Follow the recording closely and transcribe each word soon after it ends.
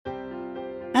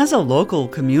As a local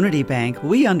community bank,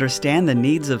 we understand the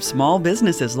needs of small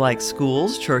businesses like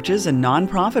schools, churches, and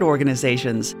nonprofit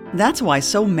organizations. That's why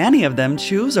so many of them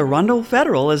choose Arundel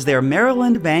Federal as their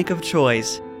Maryland bank of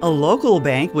choice. A local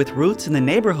bank with roots in the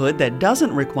neighborhood that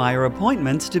doesn't require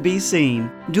appointments to be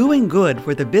seen. Doing good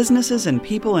for the businesses and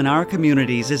people in our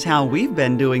communities is how we've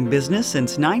been doing business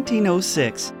since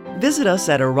 1906. Visit us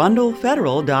at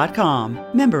arundelfederal.com.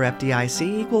 Member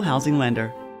FDIC, Equal Housing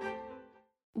Lender.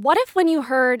 What if when you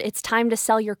heard it's time to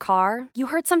sell your car, you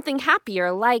heard something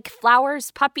happier like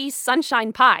flowers, puppies,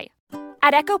 sunshine pie?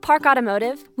 At Echo Park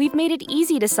Automotive, we've made it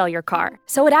easy to sell your car,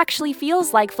 so it actually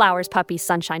feels like flowers, puppies,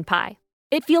 sunshine pie.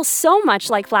 It feels so much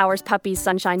like flowers, puppies,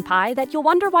 sunshine pie that you'll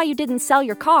wonder why you didn't sell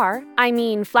your car,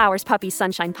 flowers, puppies,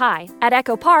 sunshine pie, at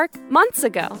Echo Park months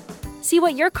ago. See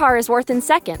what your car is worth in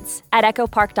seconds at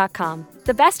echopark.com.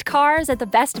 The best cars at the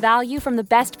best value from the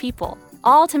best people,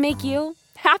 all to make you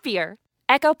happier.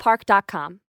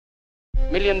 echopark.com.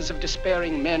 Millions of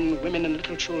despairing men, women, and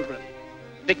little children,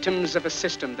 victims of a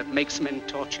system that makes men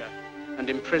torture and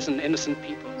imprison innocent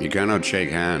people. You cannot shake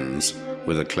hands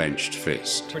with a clenched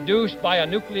fist. Produced by a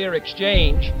nuclear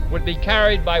exchange would be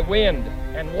carried by wind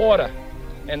and water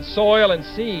and soil and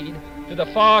seed to the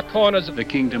far corners of the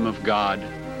kingdom of God,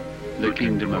 the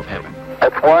kingdom of heaven.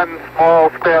 It's one small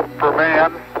step for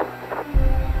man,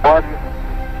 one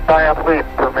giant leap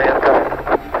for mankind.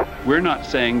 We're not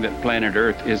saying that planet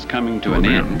Earth is coming to an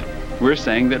end. We're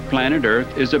saying that planet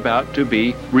Earth is about to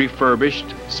be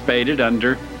refurbished, spaded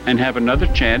under, and have another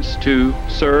chance to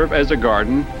serve as a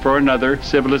garden for another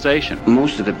civilization.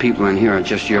 Most of the people in here are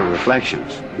just your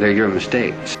reflections. They're your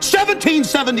mistakes.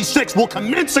 1776 will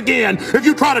commence again if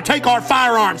you try to take our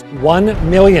firearms. 1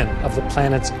 million of the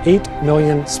planet's 8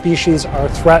 million species are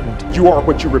threatened. You are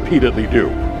what you repeatedly do.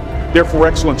 Therefore,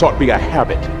 excellence ought to be a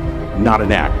habit, not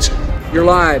an act. Your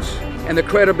lives and the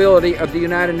credibility of the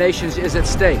United Nations is at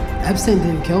stake. Epstein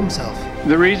didn't kill himself.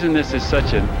 The reason this is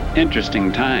such an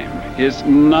interesting time is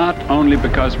not only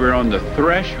because we're on the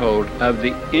threshold of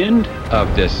the end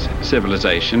of this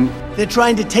civilization. They're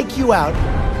trying to take you out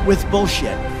with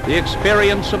bullshit. The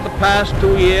experience of the past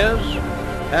 2 years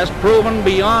has proven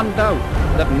beyond doubt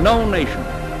that no nation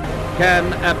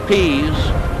can appease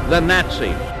the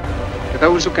Nazis. To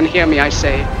those who can hear me, I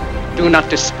say, do not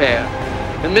despair.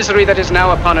 The misery that is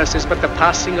now upon us is but the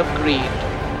passing of greed,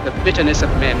 the bitterness of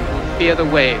men who fear the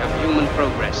way of human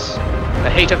progress. The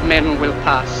hate of men will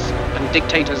pass, and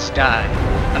dictators die,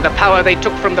 and the power they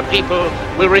took from the people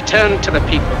will return to the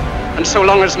people. And so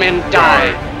long as men die,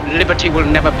 liberty will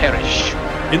never perish.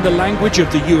 In the language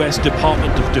of the U.S.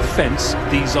 Department of Defense,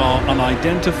 these are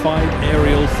unidentified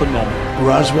aerial phenomena.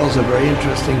 Roswell's a very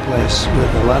interesting place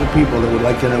with a lot of people that would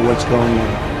like to know what's going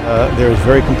on. There is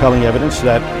very compelling evidence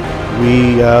that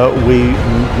we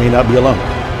may not be alone.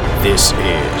 This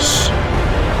is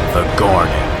the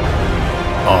Garden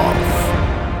of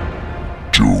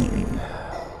Doom.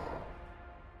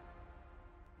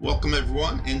 Welcome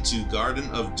everyone into Garden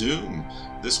of Doom.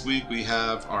 This week we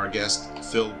have our guest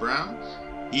Phil Brown.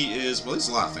 He's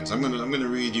a lot of things. I'm gonna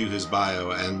read you his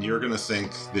bio, and you're gonna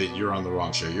think that you're on the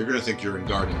wrong show. You're gonna think you're in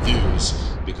Garden Views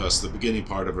because the beginning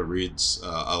part of it reads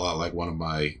a lot like one of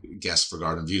my guests for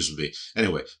Garden Views would be.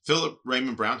 Anyway, Philip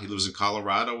Raymond Brown. He lives in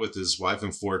Colorado with his wife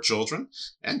and 4 children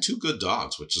and 2 good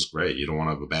dogs, which is great. You don't want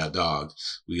to have a bad dog.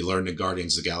 We learned in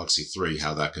Guardians of the Galaxy 3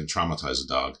 how that can traumatize a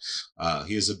dog.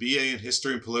 He is a BA in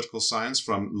History and Political Science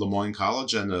from Le Moyne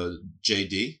College and a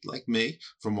JD, like me,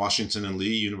 from Washington and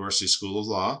Lee University School of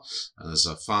Law. There's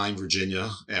a fine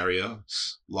Virginia area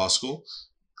law school.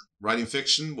 Writing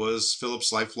fiction was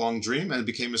Philip's lifelong dream, and it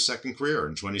became his second career.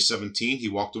 In 2017, he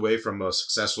walked away from a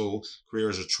successful career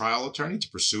as a trial attorney to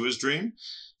pursue his dream.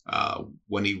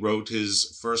 When he wrote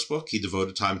his first book, he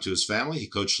devoted time to his family. He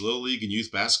coached Little League and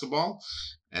youth basketball,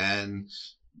 and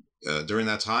during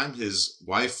that time, his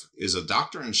wife is a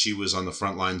doctor, and she was on the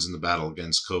front lines in the battle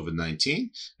against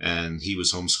COVID-19, and he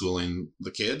was homeschooling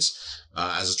the kids.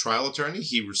 As a trial attorney,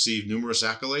 he received numerous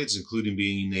accolades, including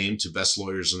being named to Best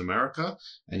Lawyers in America,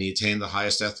 and he attained the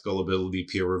highest ethical ability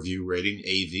peer review rating,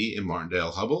 AV, in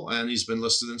Martindale-Hubbell, and he's been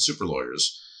listed in Super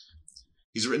Lawyers.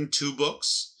 He's written 2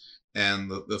 books, and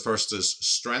the first is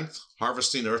Strength,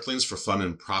 Harvesting Earthlings for Fun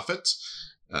and Profit,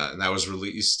 and that was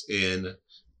released in...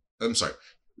 I'm sorry.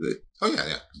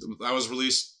 That was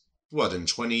released, in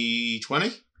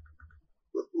 2020?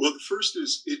 Well, the first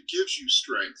is It Gives You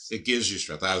Strength. It Gives You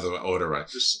Strength. I have the order right.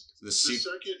 The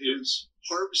second is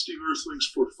Harvesting Earthlings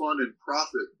for Fun and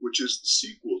Profit, which is the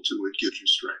sequel to It Gives You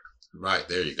Strength. Right,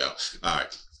 there you go. All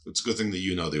right. It's a good thing that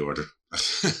you know the order.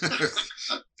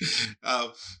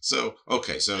 So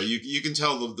you can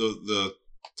tell the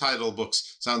title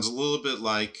books sounds a little bit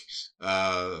like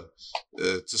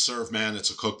To Serve Man.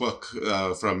 It's a cookbook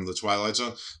from the Twilight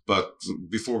Zone. But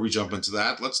before we jump into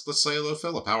that, let's say hello,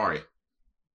 Philip. How are you?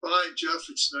 Fine, Jeff.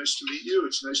 It's nice to meet you.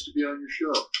 It's nice to be on your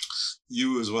show.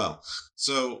 You as well.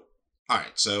 So, all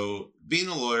right. So being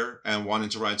a lawyer and wanting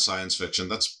to write science fiction,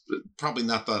 that's probably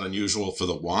not that unusual for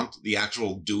the want. The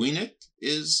actual doing it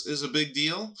is a big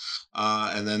deal.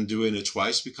 And then doing it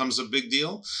twice becomes a big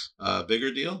deal,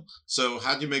 bigger deal. So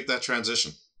how do you make that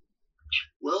transition?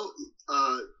 Well,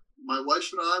 my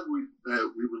wife and I, we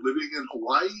were living in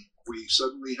Hawaii. We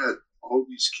suddenly had all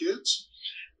these kids,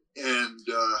 and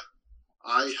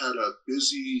I had a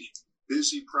busy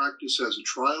practice as a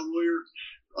trial lawyer.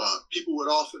 People would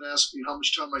often ask me how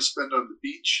much time I spend on the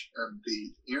beach, and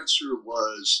the answer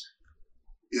was,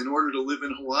 in order to live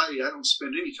in Hawaii, I don't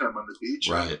spend any time on the beach.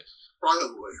 Right. I'm a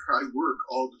trial lawyer. I work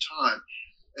all the time.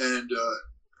 And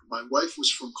my wife was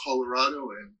from Colorado,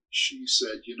 and she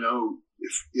said,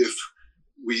 if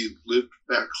we lived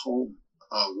back home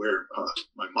where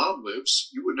my mom lives,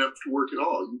 you wouldn't have to work at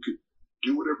all. You could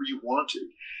do whatever you wanted.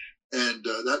 And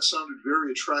that sounded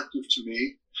very attractive to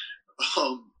me.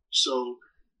 So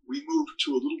we moved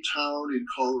to a little town in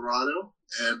Colorado,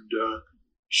 and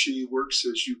she works,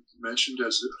 as you mentioned,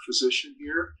 as a physician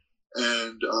here.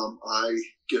 And I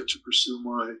get to pursue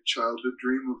my childhood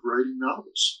dream of writing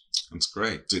novels. That's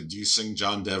great. Do you sing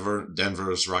John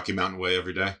Denver's Rocky Mountain Way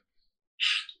every day?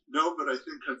 No, but I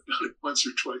think I've done it once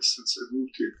or twice since I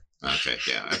moved here. Okay,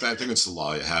 yeah, I think it's the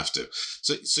law. You have to.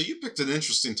 So you picked an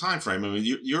interesting time frame. I mean,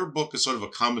 your book is sort of a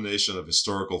combination of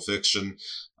historical fiction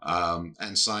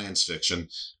and science fiction,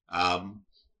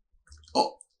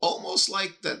 almost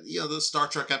like that. The Star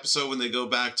Trek episode when they go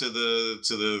back to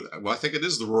the. Well, I think it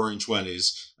is the Roaring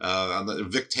 '20s.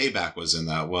 Vic Tayback was in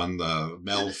that one.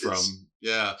 Mel from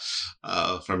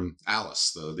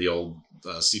Alice, the old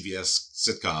CBS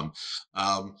sitcom.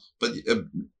 But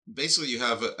basically, you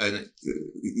have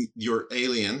your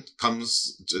alien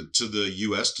comes to the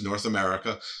U.S., to North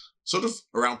America, sort of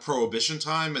around Prohibition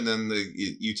time, and then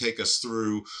you take us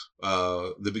through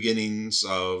the beginnings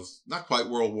of not quite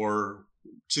World War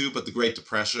II, but the Great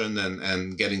Depression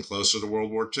and getting closer to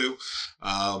World War II.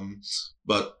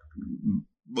 But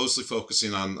mostly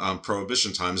focusing on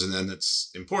Prohibition times. And then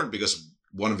it's important because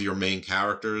one of your main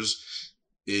characters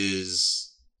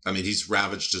is, he's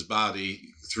ravaged his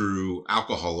body through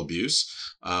alcohol abuse.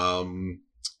 And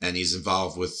he's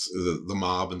involved with the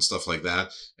mob and stuff like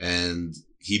that. And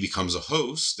he becomes a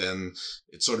host, and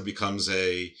it sort of becomes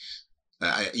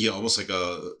almost like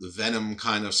a Venom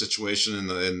kind of situation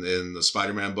in the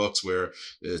Spider-Man books, where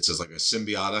it's just like a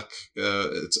symbiotic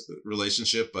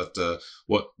relationship, but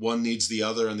what one needs the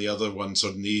other, and the other one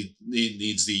sort of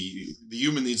needs the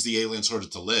human needs the alien sort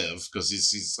of to live, because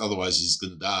he's otherwise he's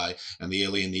going to die, and the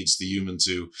alien needs the human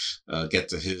to get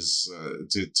to his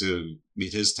to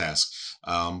meet his task.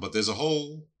 But there's a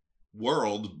whole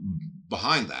world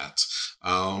behind that.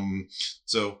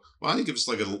 So why don't you give us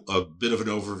like a bit of an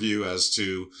overview as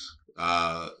to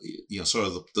sort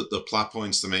of the plot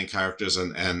points, the main characters,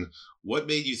 and what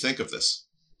made you think of this?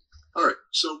 All right.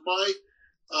 So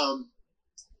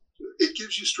It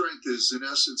Gives You Strength is in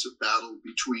essence a battle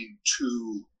between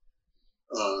two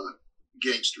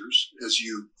gangsters, as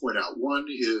you point out. One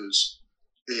is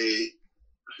a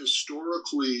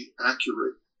historically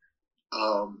accurate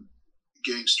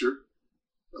gangster,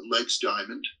 Legs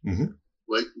Diamond. Mm-hmm.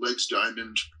 Legs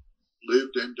Diamond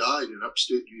lived and died in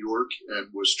upstate New York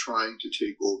and was trying to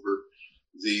take over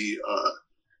the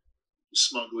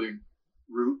smuggling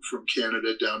route from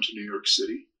Canada down to New York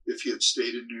City. If he had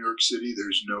stayed in New York City,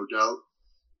 there's no doubt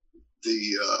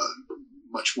the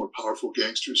much more powerful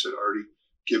gangsters had already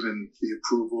given the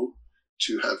approval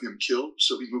to have him killed.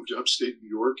 So he moved to upstate New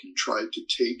York and tried to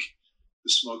take the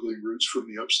smuggling routes from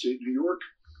the upstate New York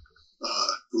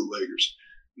bootleggers.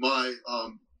 My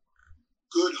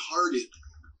good-hearted,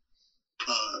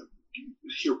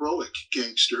 heroic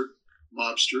gangster,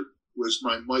 mobster, was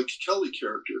my Mike Kelly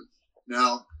character.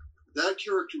 Now, that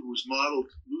character was modeled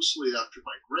loosely after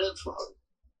my grandfather,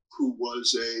 who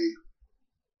was a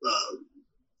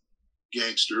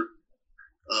gangster,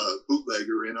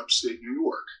 bootlegger in upstate New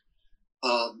York.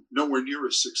 Nowhere near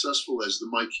as successful as the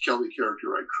Mike Kelly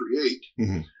character I create,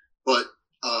 mm-hmm. but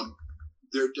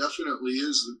there definitely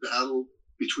is the battle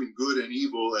between good and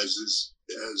evil, as is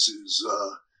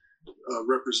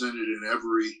represented in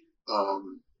every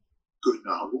good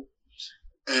novel,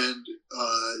 and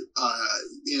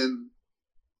in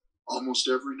almost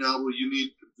every novel, you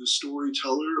need the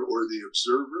storyteller or the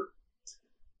observer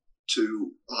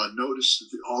to notice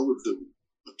all of the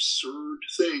absurd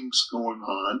things going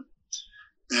on,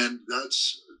 And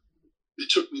it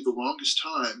took me the longest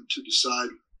time to decide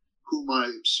who my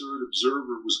absurd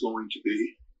observer was going to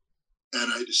be.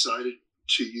 And I decided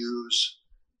to use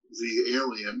the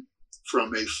alien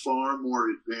from a far more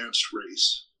advanced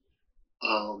race.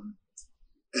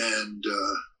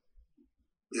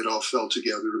 It all fell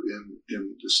together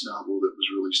in this novel that was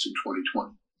released in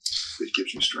 2020. It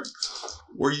Gives You Strength.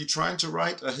 Were you trying to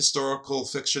write a historical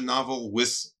fiction novel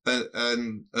with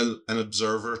an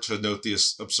observer to note the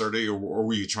absurdity, or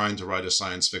were you trying to write a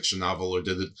science fiction novel, or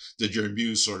did your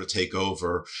muse sort of take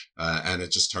over and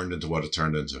it just turned into what it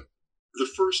turned into? The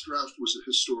first draft was a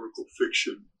historical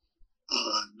fiction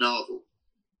novel,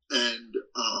 and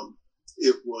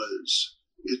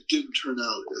it didn't turn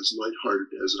out as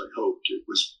lighthearted as I hoped. It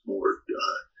was more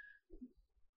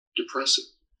depressing.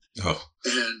 Oh.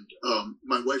 And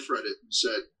my wife read it and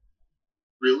said,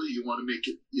 "Really, you want to make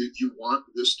it? You want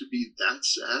this to be that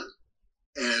sad?"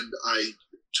 And I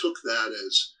took that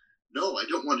as, "No, I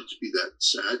don't want it to be that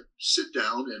sad. Sit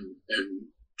down and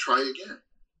try again."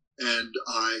 And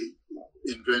I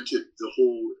invented the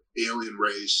whole alien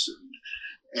race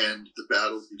and the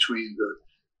battle between the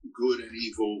good and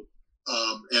evil.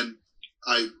 And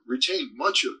I retained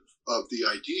much of the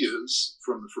ideas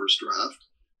from the first draft.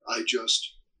 I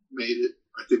just made it,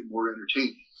 I think, more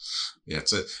entertaining. Yeah,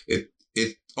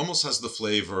 it almost has the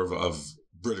flavor of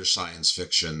British science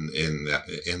fiction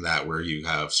in that where you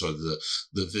have sort of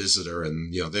the visitor,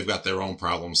 and they've got their own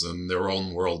problems in their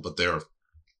own world, but they're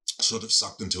sort of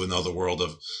sucked into another world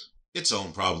of its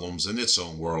own problems and its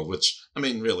own world, which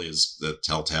really is the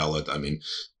telltale.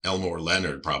 Elmore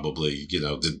Leonard probably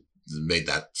made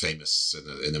that famous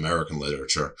in American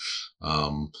literature,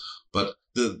 but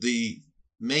the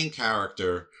main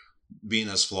character being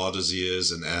as flawed as he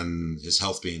is, and his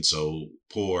health being so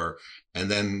poor,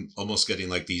 and then almost getting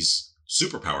like these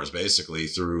superpowers basically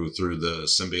through the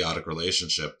symbiotic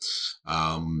relationship.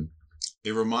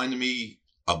 It reminded me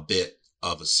a bit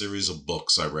of a series of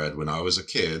books I read when I was a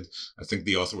kid. I think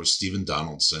the author was Stephen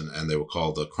Donaldson, and they were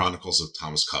called The Chronicles of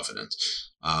Thomas Covenant.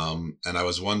 And I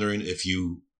was wondering if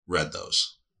you read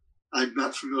those. I'm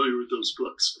not familiar with those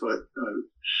books, but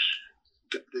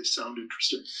they sound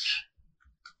interesting.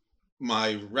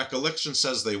 My recollection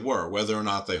says they were. Whether or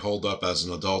not they hold up as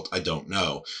an adult, I don't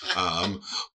know.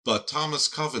 But Thomas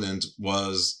Covenant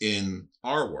was in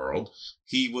our world.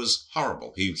 He was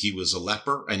horrible. He was a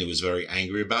leper, and he was very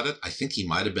angry about it. I think he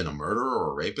might have been a murderer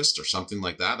or a rapist or something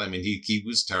like that. He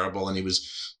was terrible, and he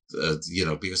was,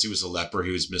 because he was a leper,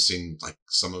 he was missing like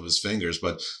some of his fingers.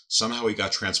 But somehow he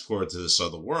got transported to this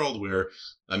other world where,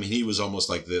 he was almost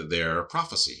like their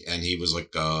prophecy, and he was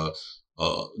like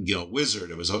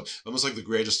wizard. It was almost like the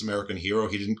greatest American hero.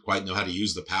 He didn't quite know how to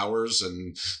use the powers,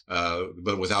 and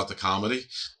but without the comedy.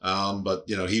 But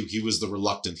he was the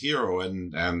reluctant hero,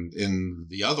 and in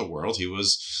the other world he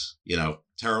was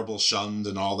terrible, shunned,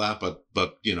 and all that. But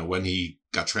when he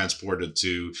got transported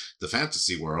to the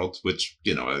fantasy world, which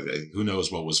who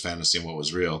knows what was fantasy and what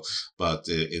was real. But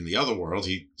in the other world,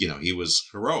 he was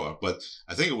heroic. But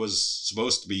I think it was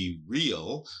supposed to be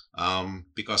real,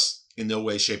 because in no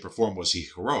way, shape, or form was he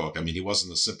heroic. He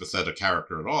wasn't a sympathetic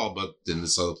character at all, but in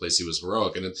this other place he was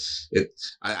heroic. And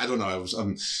I don't know.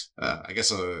 I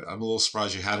guess I'm a little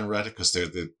surprised you hadn't read it, because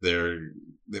there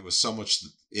was so much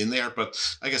in there. But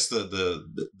I guess the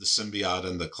symbiote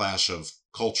and the clash of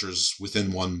cultures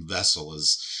within one vessel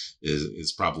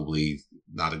is probably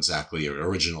not exactly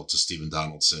original to Stephen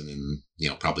Donaldson in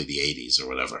probably the 80s or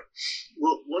whatever.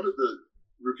 Well, one of the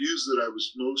reviews that I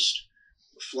was most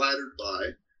flattered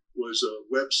by was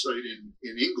a website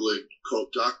in England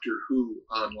called Doctor Who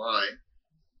Online,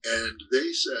 and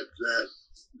they said that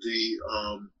the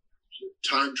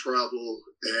time travel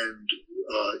and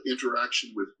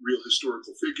interaction with real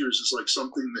historical figures is like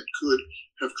something that could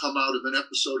have come out of an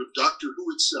episode of Doctor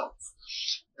Who itself.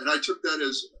 And I took that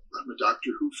as, I'm a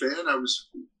Doctor Who fan. I was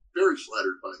very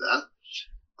flattered by that,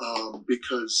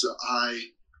 because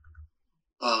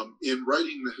in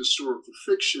writing the historical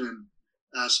fiction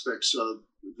aspects of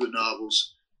the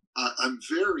novels, I'm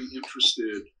very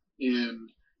interested in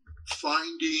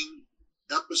finding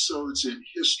episodes in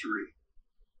history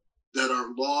that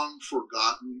are long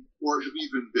forgotten or have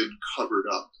even been covered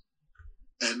up,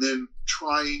 and then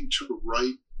trying to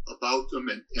write about them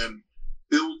and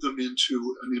build them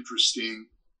into an interesting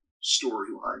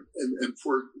storyline. And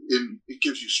in It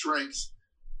Gives You Strength,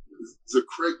 the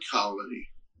Craig colony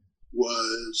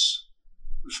was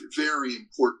very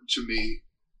important to me,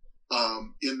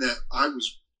 in that I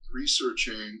was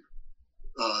researching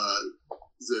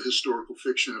the historical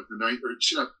fiction of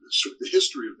the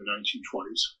history of the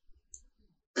 1920s.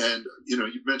 And,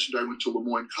 you mentioned I went to Le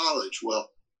Moyne College.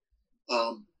 Well,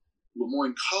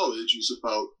 Lemoyne College is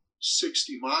about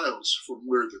 60 miles from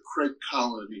where the Craig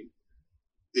Colony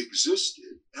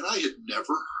existed, and I had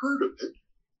never heard of it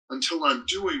until I'm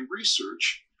doing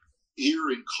research here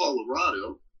in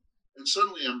Colorado, and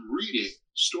suddenly I'm reading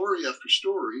story after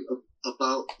story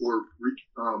about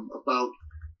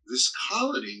this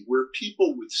colony where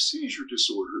people with seizure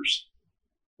disorders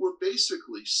were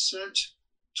basically sent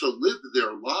to live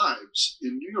their lives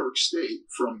in New York State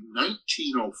from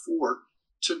 1904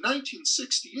 to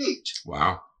 1968.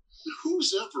 Wow.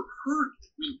 Who's ever heard?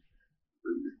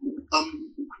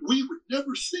 We would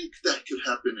never think that could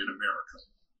happen in America.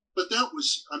 But that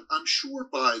was, I'm sure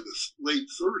by the late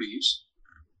 30s,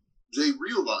 they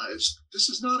realized this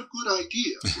is not a good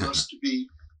idea for us to be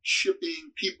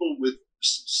shipping people with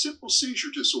simple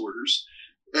seizure disorders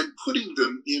and putting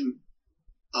them in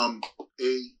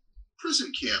a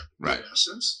prison camp, right, in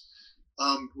essence,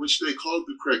 which they called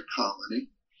the Craig Colony.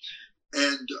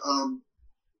 And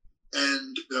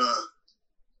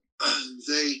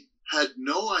they had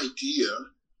no idea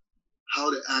how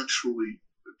to actually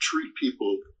treat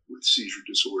people with seizure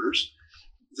disorders.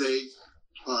 They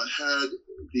had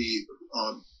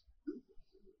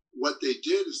what they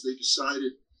did is they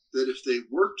decided that if they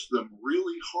worked them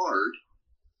really hard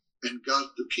and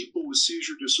got the people with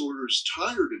seizure disorders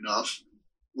tired enough,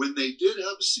 when they did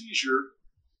have a seizure,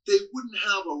 they wouldn't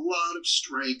have a lot of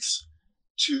strength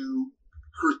to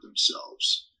hurt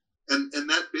themselves. And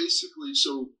that basically,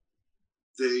 so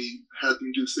they had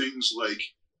them do things like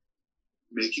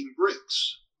making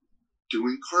bricks,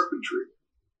 doing carpentry.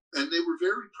 And they were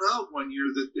very proud one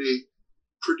year that they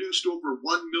produced over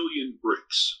 1 million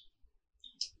bricks.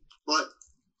 But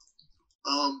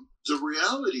the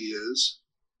reality is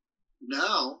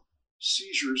now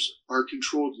seizures are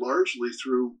controlled largely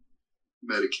through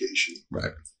medication.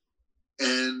 Right.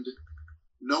 And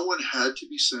no one had to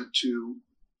be sent to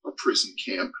a prison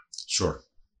camp. Sure.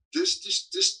 This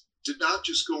did not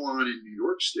just go on in New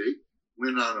York State,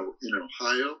 went on in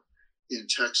Ohio, in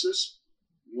Texas.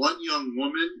 One young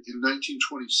woman in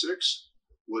 1926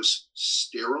 was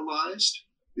sterilized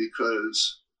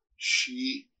because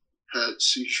she had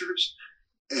seizures,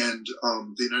 and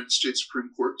the United States Supreme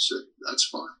Court said, that's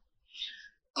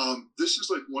fine. This is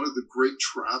like one of the great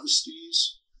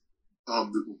travesties,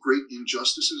 the great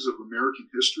injustices of American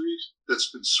history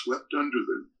that's been swept under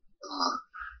the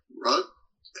rug.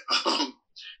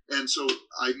 And so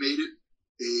I made it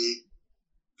a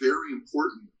very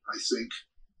important, I think,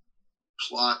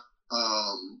 plot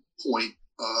point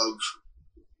of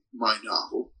my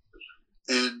novel.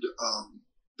 And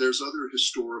there's other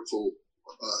historical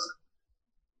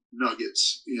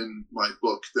nuggets in my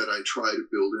book that I try to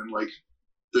build in, like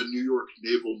the New York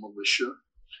Naval Militia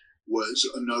was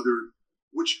another,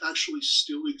 which actually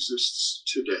still exists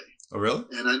today. Oh, really?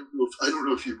 And I don't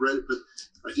know if you've read it, but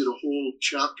I did a whole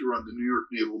chapter on the New York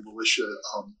Naval Militia.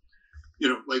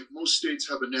 Like most states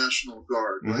have a National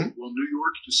Guard, right? Mm-hmm. Well, New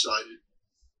York decided,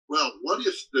 well, what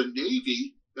if the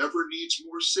Navy ever needs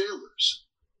more sailors?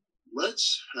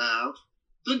 Let's have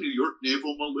the New York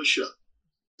Naval Militia,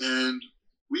 and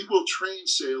we will train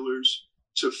sailors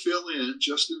to fill in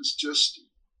just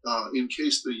in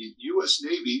case the U.S.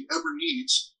 Navy ever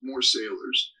needs more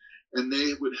sailors, and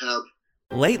they would have.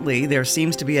 Lately, there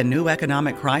seems to be a new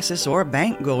economic crisis or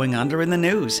bank going under in the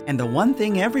news, and the one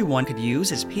thing everyone could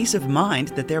use is peace of mind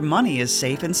that their money is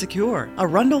safe and secure.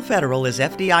 Arundel Federal is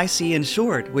FDIC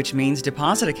insured, which means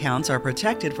deposit accounts are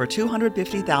protected for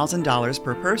 $250,000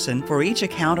 per person for each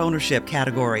account ownership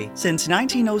category. Since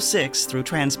 1906, through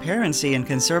transparency and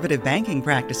conservative banking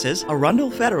practices,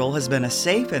 Arundel Federal has been a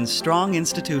safe and strong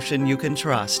institution you can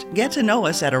trust. Get to know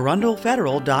us at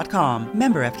arundelfederal.com.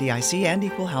 Member FDIC and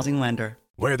equal housing lender.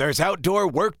 Where there's outdoor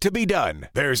work to be done,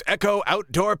 there's Echo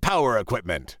Outdoor Power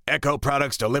Equipment. Echo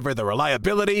products deliver the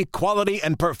reliability, quality,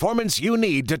 and performance you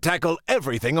need to tackle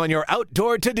everything on your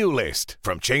outdoor to-do list.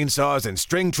 From chainsaws and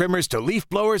string trimmers to leaf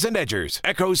blowers and edgers,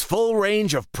 Echo's full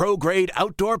range of pro-grade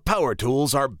outdoor power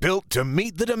tools are built to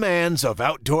meet the demands of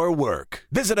outdoor work.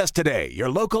 Visit us today, your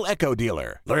local Echo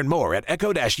dealer. Learn more at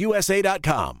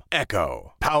echo-usa.com.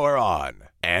 Echo. Power on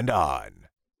and on.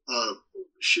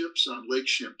 Ships on Lake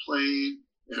Champlain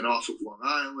and off of Long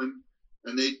Island,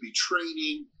 and they'd be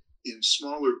training in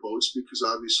smaller boats because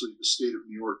obviously the state of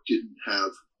New York didn't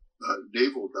have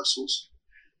naval vessels.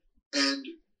 And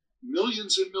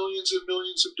millions and millions and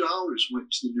millions of dollars went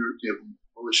to the New York Naval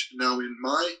Militia. Now, in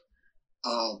my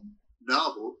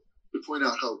novel, to point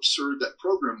out how absurd that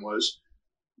program was,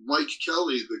 Mike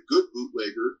Kelly, the good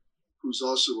bootlegger, who's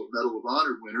also a Medal of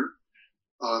Honor winner,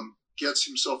 gets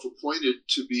himself appointed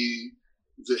to be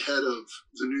the head of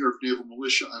the New York Naval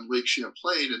Militia on Lake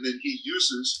Champlain, and then he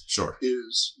uses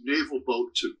his naval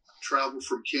boat to travel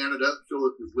from Canada, fill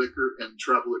it with liquor, and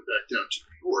travel it back down to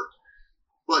New York.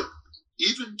 But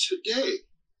even today,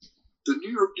 the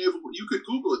New York Naval, you could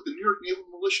Google it, the New York Naval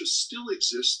Militia still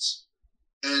exists,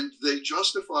 and they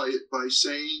justify it by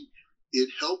saying it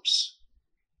helps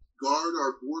guard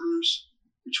our borders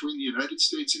between the United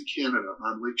States and Canada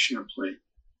on Lake Champlain.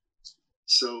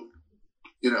 So,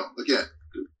 again,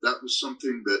 that was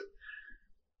something that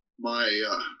my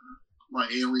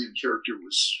alien character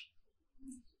was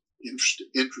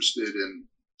interested and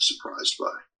surprised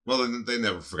by. Well, they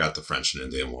never forgot the French and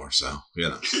Indian War, so we're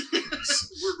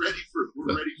ready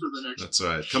for the next. That's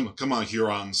right. Come on,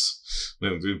 Hurons,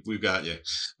 we've got you.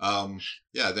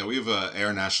 Then we have a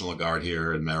Air National Guard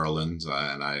here in Maryland,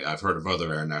 and I've heard of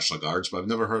other Air National Guards, but I've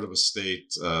never heard of a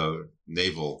state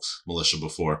naval militia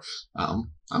before.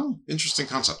 Interesting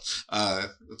concept.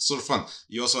 It's sort of fun.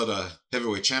 You also had a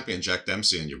heavyweight champion, Jack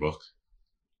Dempsey, in your book.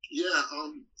 Yeah.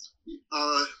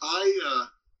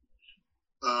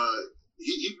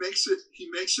 He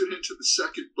makes it into the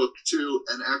second book too,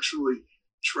 and actually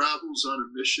travels on a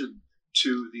mission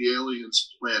to the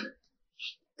aliens' planet.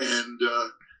 And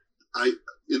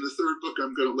in the third book,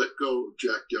 I'm going to let go of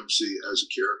Jack Dempsey as a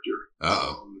character.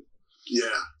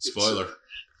 Spoiler.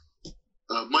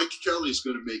 Mike Kelly's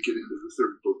going to make it into the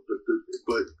third book,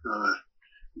 but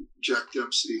Jack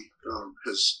Dempsey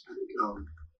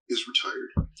is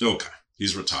retired. Okay.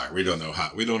 He's retired. We don't know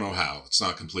how. It's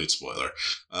not a complete spoiler.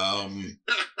 All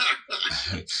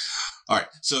right.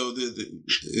 So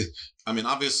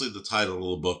obviously the title of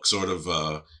the book sort of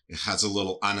has a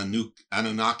little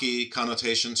Anunnaki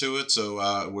connotation to it.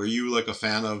 So were you like a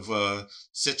fan of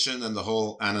Sitchin and the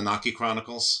whole Anunnaki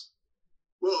Chronicles?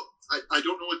 Well, I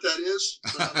don't know what that is,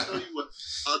 but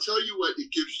I'll tell you what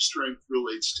It Gives You Strength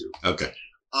relates to. Okay.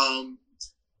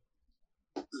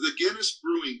 The Guinness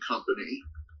Brewing Company.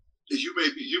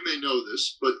 You may know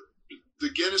this, but the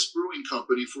Guinness Brewing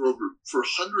Company for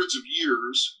hundreds of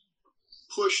years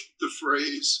pushed the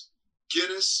phrase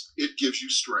 "Guinness, it gives you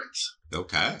strength."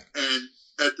 Okay. And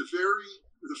at the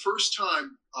first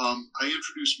time, I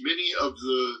introduced many of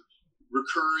the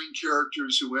recurring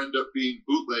characters who end up being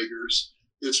bootleggers.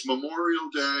 It's Memorial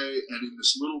Day, and in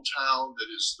this little town that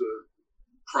is the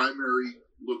primary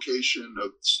location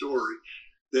of the story,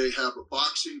 they have a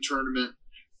boxing tournament,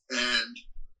 and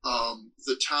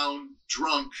the town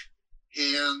drunk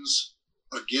hands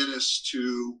a Guinness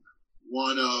to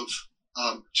one of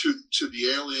to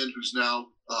the alien who's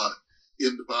now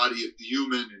in the body of the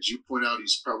human. As you point out,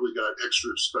 he's probably got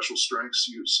extra special strengths.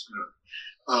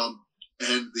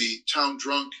 And the town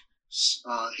drunk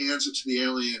hands it to the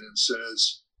alien and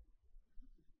says,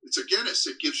 "It's a Guinness.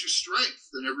 It gives you strength."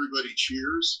 And everybody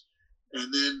cheers.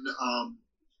 And then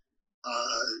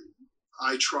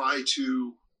I try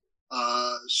to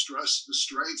stress the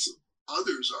strength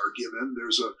others are given.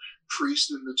 There's a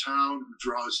priest in the town who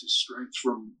draws his strength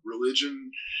from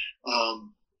religion.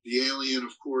 The alien,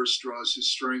 of course, draws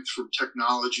his strength from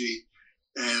technology.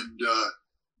 And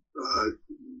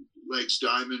Legs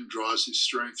Diamond draws his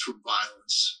strength from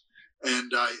violence.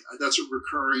 And that's a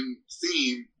recurring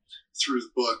theme through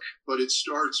the book. But it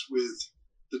starts with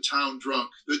the town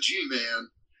drunk, the G-Man,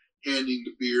 handing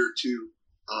the beer to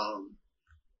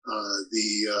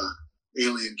the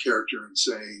alien character and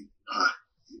saying,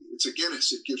 "It's a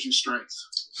Guinness. It gives you strength."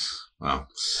 Wow.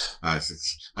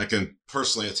 I can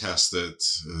personally attest that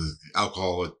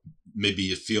alcohol,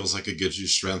 maybe it feels like it gives you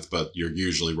strength, but you're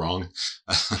usually wrong.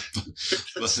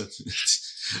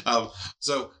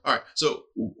 So, all right. So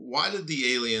why did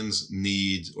the aliens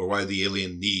need, or why did the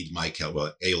alien need Mike Kelly?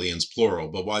 Well, aliens plural,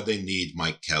 but why they need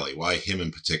Mike Kelly? Why him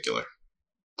in particular?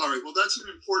 All right. Well, that's an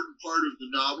important part of the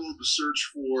novel, the search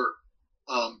for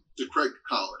the Craig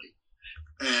colony.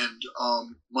 And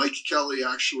Mike Kelly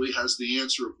actually has the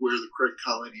answer of where the Craig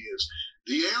colony is.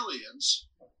 The aliens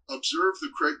observe the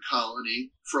Craig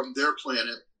colony from their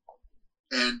planet,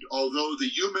 and although the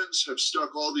humans have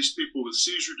stuck all these people with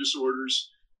seizure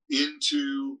disorders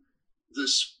into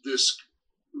this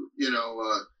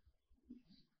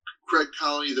Craig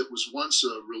colony that was once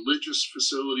a religious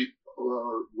facility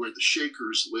where the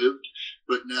Shakers lived,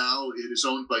 but now it is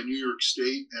owned by New York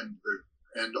State,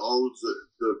 and all of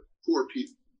the poor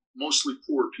people, mostly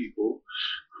poor people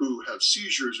who have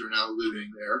seizures, are now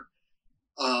living there.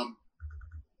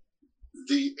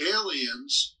 The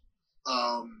aliens,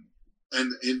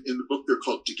 and in the book they're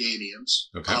called Deganians.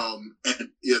 Okay.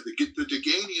 The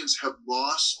Deganians have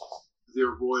lost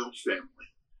their royal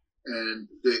family, and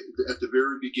at the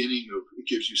very beginning of It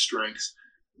Gives You Strength,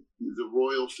 the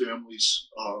royal family's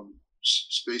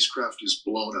spacecraft is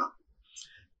blown up,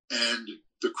 and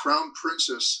the crown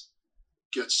princess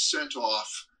gets sent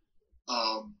off,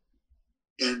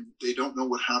 and they don't know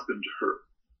what happened to her.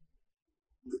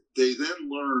 They then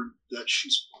learn that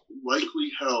she's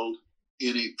likely held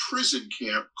in a prison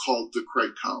camp called the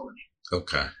Craig Colony.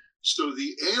 Okay. So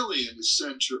the alien is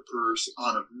sent to Earth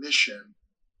on a mission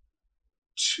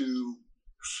to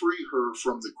free her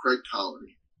from the Craig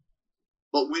Colony.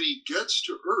 But when he gets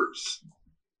to Earth,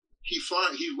 he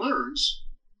learns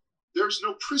there's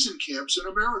no prison camps in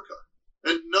America,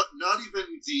 and not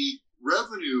even the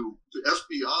revenue, the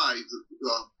FBI,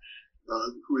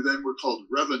 who then were called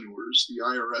revenuers, the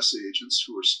IRS agents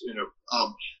who are,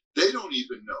 they don't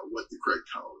even know what the Craig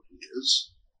Colony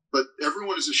is. But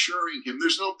everyone is assuring him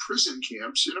there's no prison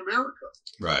camps in America.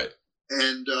 Right.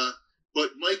 And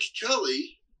but Mike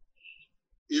Kelly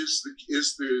is the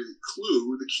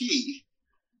clue, the key.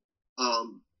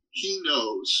 He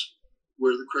knows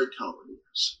where the Craig Colony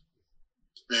is,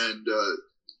 and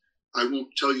I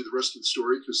won't tell you the rest of the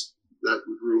story because that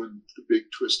would ruin the big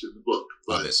twist in the book.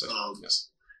 But yes.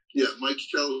 Yeah, Mike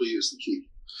Kelly is the key.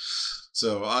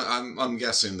 So I'm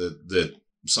guessing that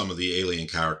some of the alien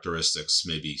characteristics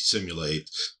maybe simulate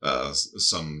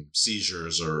some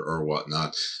seizures or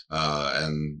whatnot,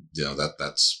 and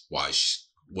that's why she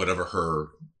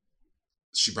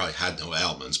probably had no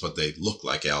ailments, but they look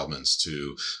like ailments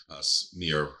to us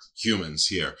mere humans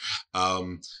here.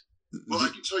 Well, I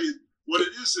can tell you what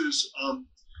it is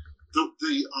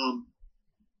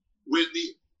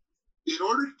in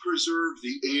order to preserve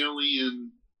the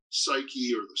alien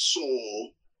psyche or the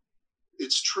soul,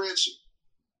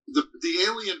 the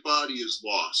alien body is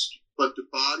lost, but the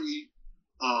body,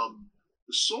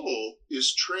 the soul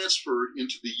is transferred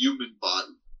into the human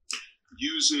body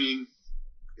using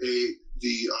the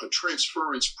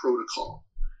transference protocol.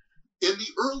 In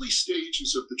the early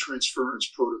stages of the transference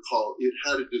protocol, it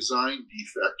had a design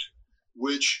defect,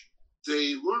 which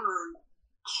they learn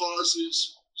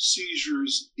causes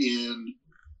seizures in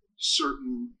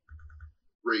certain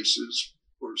races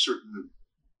or certain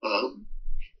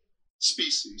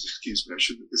species, excuse me,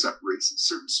 it's not races,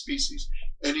 certain species.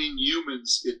 And in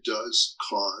humans, it does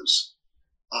cause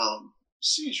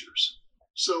seizures.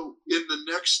 So in the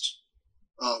next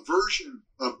version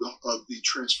of the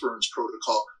transference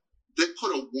protocol, they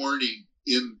put a warning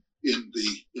in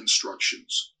the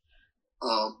instructions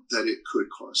that it could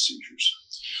cause seizures.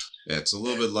 Yeah, it's a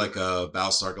little bit like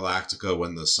Battlestar Galactica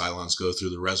when the Cylons go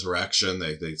through the resurrection.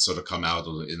 They sort of come out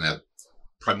in that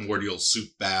primordial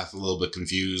soup bath, a little bit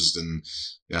confused, and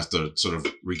you have to sort of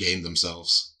regain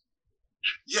themselves.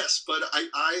 Yes, but I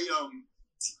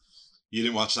You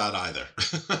didn't watch that either.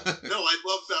 No, I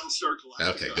love Battlestar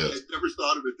Galactica. Okay, good. I never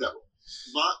thought of it that way.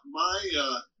 My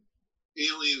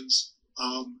aliens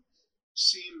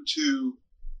seem to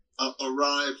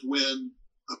arrive when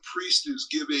a priest is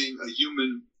giving a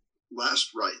human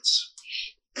last rites,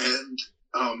 and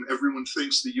everyone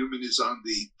thinks the human is on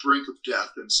the brink of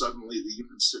death, and suddenly the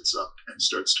human sits up and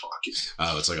starts talking.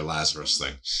 Oh, it's like a Lazarus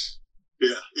thing.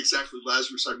 Yeah, exactly.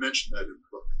 Lazarus, I mentioned that in the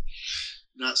book.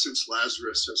 Not since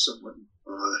Lazarus has someone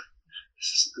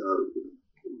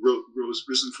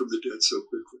risen from the dead so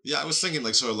quickly. Yeah, I was thinking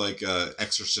sort of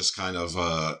Exorcist kind of,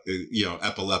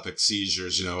 epileptic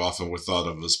seizures, often were thought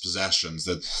of as possessions,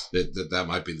 that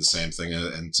might be the same thing,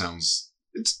 and sounds,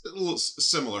 it's a little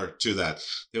similar to that.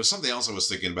 There was something else I was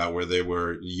thinking about where they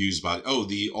were used by,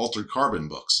 the Altered Carbon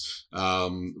books,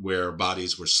 where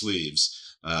bodies were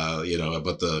sleeves,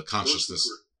 but the consciousness.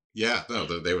 Yeah, no,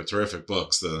 they were terrific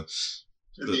books.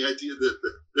 And the idea that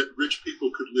rich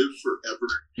people could live forever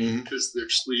because their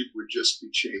sleeve would just be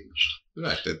changed.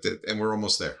 Right, and we're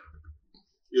almost there.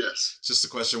 Yes. It's just a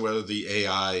question whether the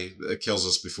AI kills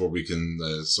us before we can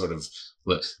sort of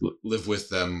live with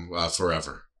them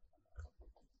forever,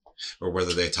 or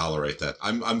whether they tolerate that.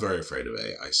 I'm very afraid of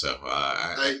AI. So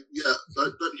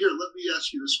but here, let me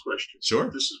ask you this question. Sure.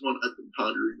 This is one I've been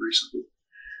pondering recently.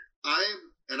 I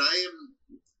am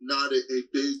not a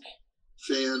big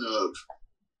fan of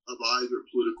either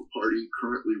political party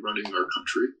currently running our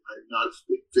country. I'm not a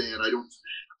big fan.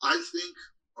 I think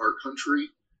our country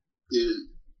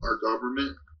our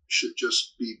government should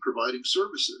just be providing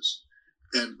services,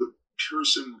 and the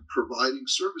person providing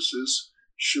services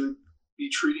should be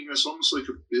treating us almost like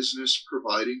a business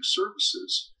providing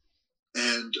services.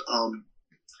 And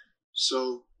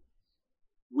so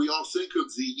we all think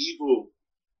of the evil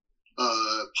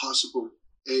possible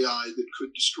AI that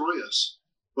could destroy us.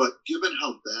 But given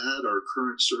how bad our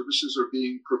current services are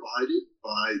being provided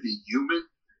by the human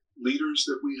leaders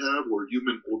that we have, or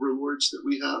human overlords that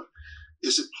we have,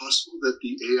 is it possible that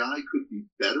the AI could be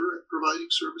better at providing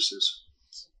services?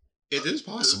 It is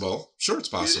possible. Sure, it's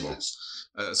possible.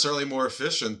 Certainly more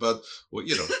efficient, but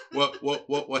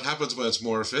what happens when it's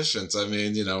more efficient? I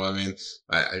mean,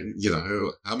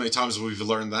 how many times have we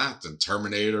learned that in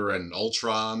Terminator and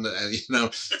Ultron, and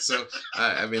so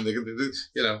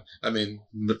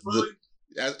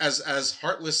as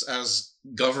heartless as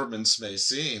governments may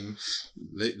seem,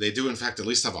 they do in fact at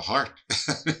least have a heart.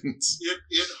 In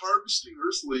harvesting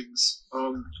Earthlings,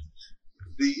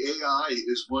 the AI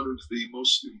is one of the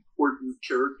most important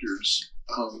characters.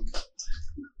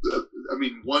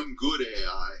 One good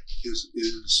AI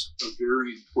is a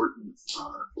very important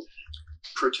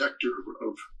protector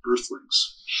of Earthlings.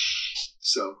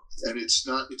 So, and it's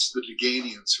the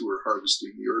Deganians who are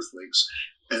harvesting the Earthlings,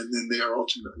 and then they are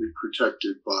ultimately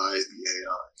protected by the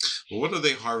AI. Well, what are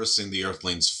they harvesting the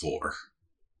Earthlings for?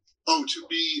 Oh, to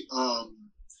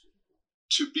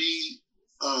be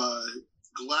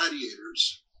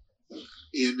gladiators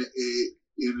in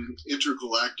an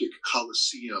intergalactic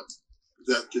coliseum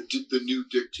that the new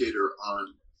dictator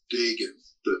on Dagon,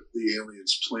 the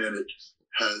aliens' planet,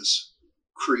 has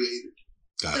created.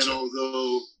 Gotcha. And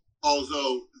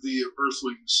although the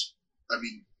Earthlings,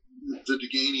 the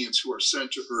Deganians who are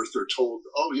sent to Earth are told,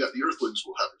 oh yeah, the Earthlings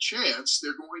will have a chance,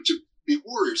 they're going to be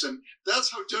warriors. And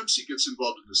that's how Dempsey gets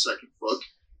involved in the second book,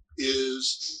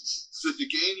 is the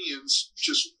Deganians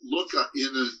just look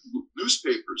in the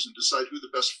newspapers and decide who the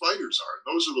best fighters are.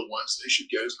 And those are the ones they should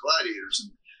get as gladiators.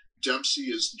 And Dempsey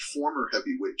is the former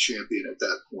heavyweight champion at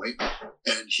that point,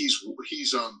 and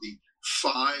he's on the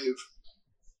 5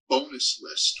 bonus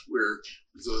list where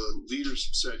the leaders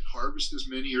have said, harvest as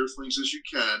many Earthlings as you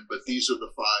can, but these are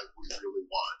the 5 we really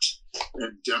want.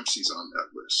 And Dempsey's on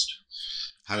that list.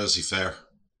 How does he fare?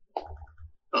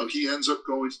 Oh, he ends up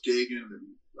going to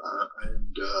Dagon,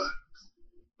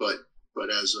 but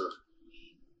as a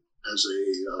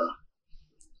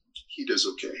he does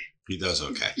okay. He does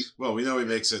okay. Well, we know he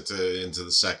makes it into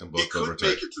the second book. He could make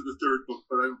it to the third book,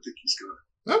 but I don't think he's going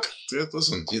to. Okay. Yeah,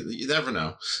 listen, you never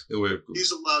know.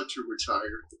 He's allowed to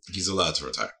retire. He's allowed to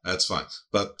retire. That's fine.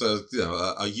 But,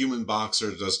 a human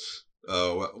boxer does...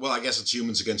 well, I guess it's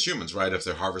humans against humans, right? If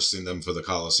they're harvesting them for the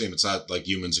Colosseum. It's not like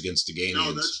humans against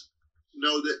Deganians.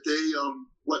 No, that they...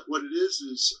 What it is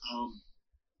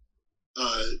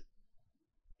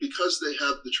because they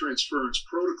have the transference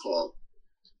protocol,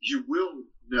 you will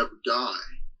never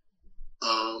die,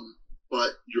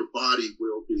 but your body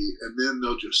will be, and then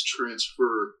they'll just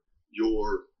transfer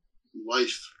your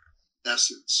life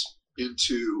essence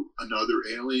into another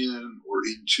alien or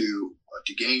into a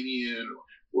Deganian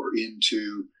or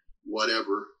into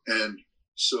whatever, and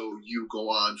so you go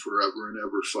on forever and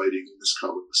ever fighting in this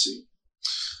Colosseum,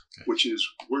 which is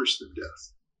worse than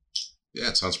death. Yeah,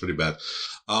 it sounds pretty bad.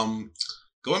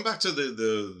 Going back to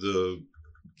the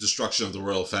destruction of the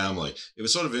royal family, it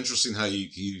was sort of interesting how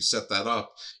you set that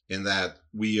up, in that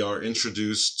we are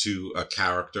introduced to a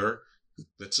character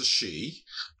that's a she.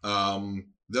 Don't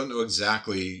know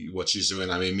exactly what she's doing.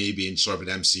 I mean, me being sort of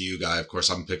an MCU guy, of course,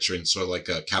 I'm picturing sort of like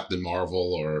a Captain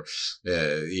Marvel or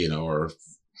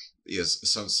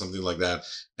something like that.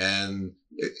 And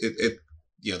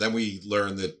then we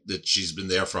learn that she's been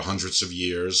there for hundreds of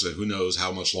years. Who knows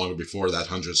how much longer before that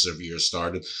hundreds of years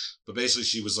started. But basically,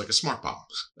 she was like a smart bomb,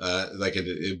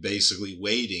 basically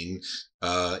waiting.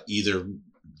 Either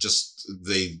just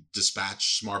they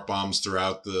dispatch smart bombs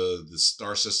throughout the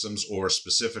star systems, or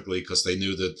specifically because they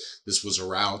knew that this was a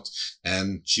route,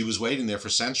 and she was waiting there for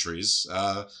centuries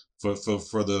for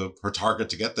her target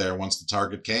to get there. Once the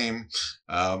target came,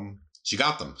 she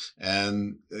got them,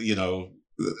 and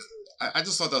I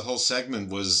just thought that whole segment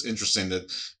was interesting, that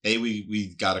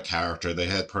we got a character, they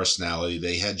had personality,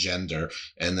 they had gender,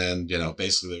 and then,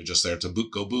 basically they were just there to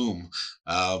go boom.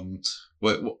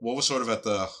 What was sort of at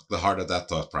the heart of that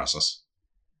thought process?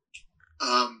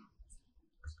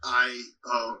 I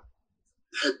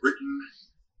had written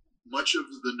much of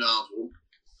the novel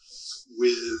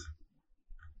with,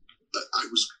 I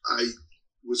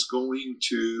was going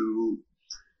to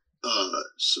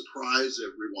surprise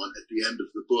everyone at the end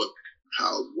of the book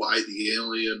why the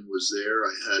alien was there.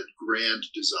 I had grand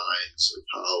designs of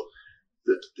how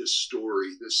this story,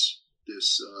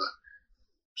 this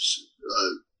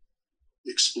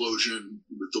explosion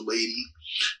with the lady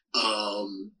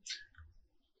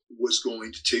was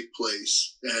going to take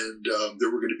place, and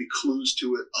there were going to be clues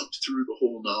to it up through the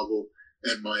whole novel.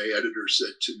 And my editor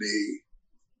said to me,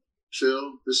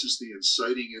 Phil, this is the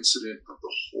inciting incident of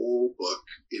the whole book.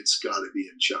 It's got to be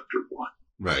in chapter 1.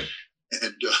 Right.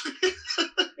 And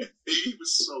he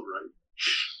was so right.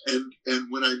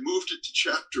 And when I moved it to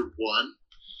chapter 1,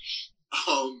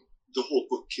 the whole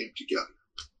book came together.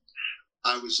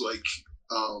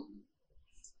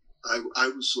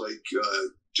 was like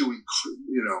doing,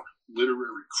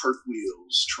 literary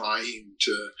cartwheels, trying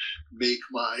to make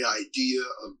my idea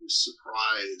of the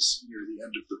surprise near the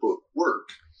end of the book work.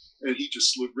 And he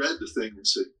just read the thing and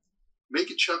said,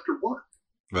 make it chapter 1.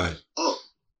 Right. Oh,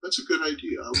 that's a good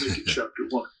idea. I'll make it chapter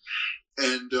 1.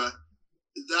 And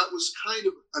that was kind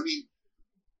of,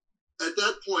 at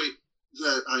that point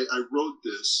that I wrote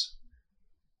this,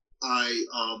 I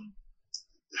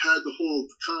had the whole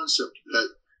concept that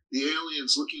the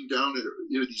aliens looking down at,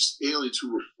 these aliens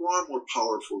who were far more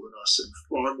powerful than us and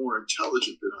far more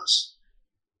intelligent than us,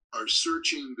 are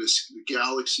searching the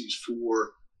galaxies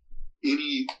for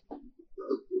any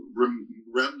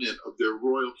remnant of their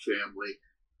royal family,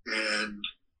 and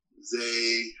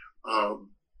they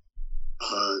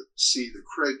see the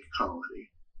Craig colony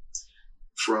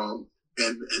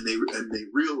and they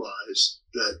realize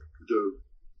that the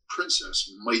princess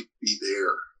might be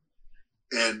there,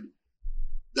 and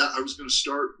that I was going to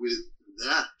start with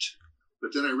that,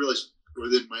 but then I realized, or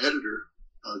then my editor,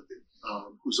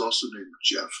 who's also named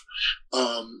Jeff,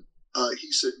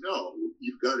 he said, no,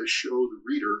 you've got to show the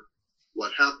reader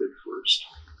what happened first,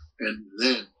 and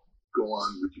then go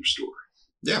on with your story.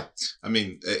 Yeah,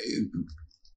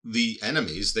 the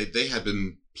enemies, they had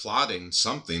been plotting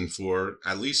something for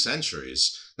at least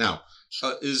centuries. Now,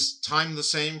 is time the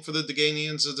same for the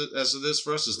Deganians as it is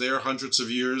for us? Is there hundreds of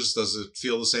years? Does it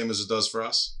feel the same as it does for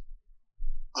us?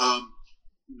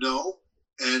 No,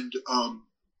 and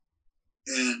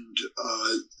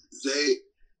they.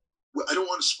 I don't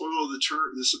want to spoil the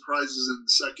surprises in the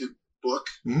second book,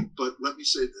 but let me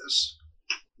say this: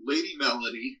 Lady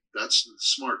Melanie, that's the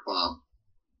smart bomb.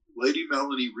 Lady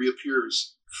Melanie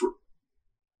reappears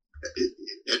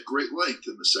at great length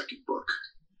in the second book.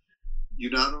 You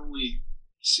not only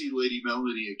see Lady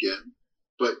Melanie again,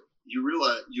 but you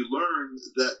learn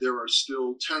that there are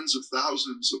still tens of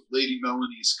thousands of Lady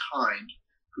Melanie's kind,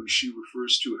 who she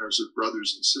refers to as her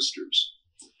brothers and sisters.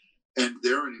 And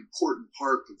they're an important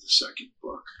part of the second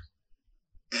book.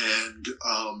 And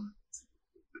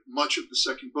much of the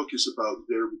second book is about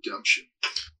their redemption.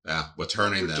 Yeah, what's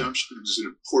turning them. Redemption is an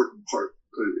important part.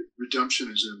 Redemption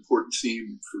is an important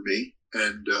theme for me,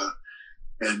 and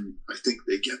I think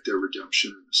they get their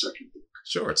redemption in the second book.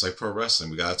 Sure, it's like pro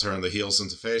wrestling. We got to turn the heels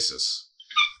into faces,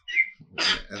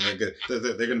 and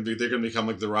they're going to become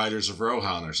like the Riders of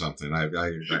Rohan or something. There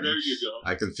you go.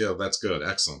 I can feel that's good.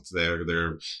 Excellent.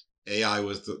 They're AI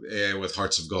with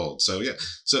hearts of gold. So yeah.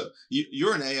 So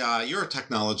you're an AI. You're a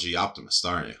technology optimist,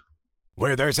 aren't you?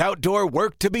 Where there's outdoor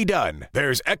work to be done,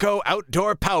 there's Echo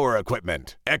Outdoor Power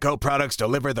Equipment. Echo products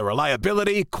deliver the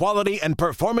reliability, quality, and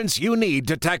performance you need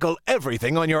to tackle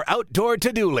everything on your outdoor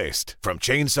to-do list. From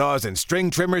chainsaws and string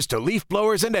trimmers to leaf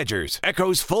blowers and edgers,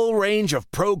 Echo's full range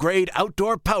of pro-grade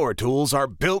outdoor power tools are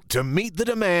built to meet the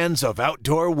demands of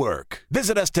outdoor work.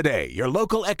 Visit us today, your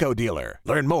local Echo dealer.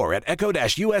 Learn more at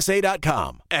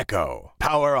echo-usa.com. Echo.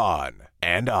 Power on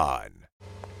and on.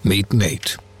 Meet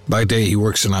Nate. By day, he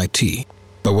works in IT,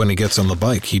 but when he gets on the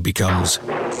bike, he becomes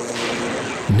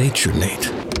Nature Nate.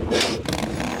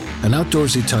 An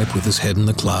outdoorsy type with his head in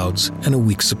the clouds and a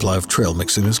week's supply of trail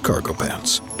mix in his cargo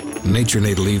pants. Nature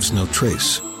Nate leaves no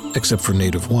trace, except for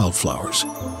native wildflowers.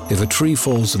 If a tree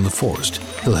falls in the forest,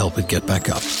 he'll help it get back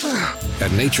up.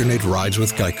 And Nature Nate rides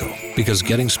with Geico, because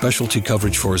getting specialty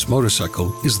coverage for his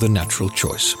motorcycle is the natural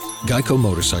choice. Geico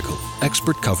Motorcycle,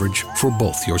 expert coverage for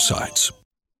both your sides.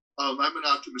 I'm an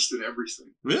optimist in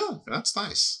everything. Yeah, that's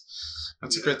nice.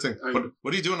 That's a great thing.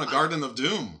 What do you do in a Garden of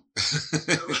Doom? I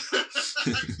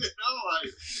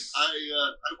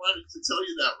wanted to tell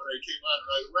you that when I came on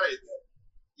right away.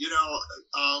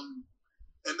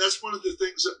 And that's one of the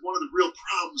things one of the real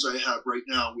problems I have right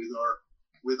now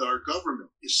with our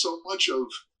government is so much of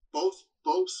both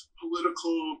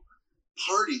political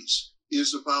parties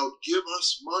is about give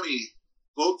us money,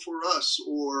 vote for us,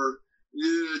 or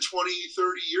 20,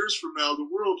 30 years from now, the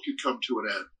world could come to an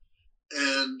end.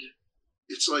 And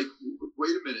it's like,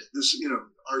 wait a minute, this,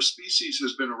 our species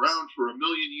has been around for 1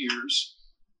 million years,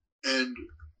 and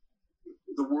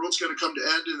the world's going to come to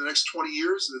end in the next 20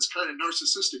 years. That's kind of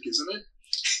narcissistic, isn't it?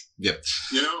 Yeah.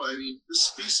 This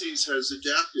species has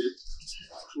adapted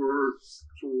for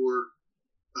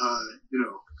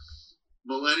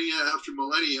millennia after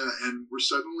millennia, and we're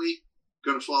suddenly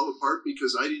going to fall apart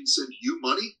because I didn't send you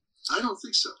money? I don't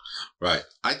think so. Right.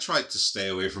 I tried to stay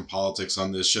away from politics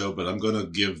on this show, but I'm going to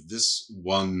give this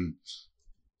one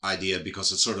idea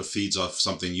because it sort of feeds off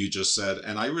something you just said.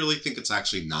 And I really think it's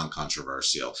actually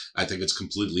non-controversial. I think it's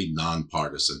completely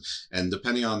non-partisan. And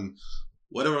depending on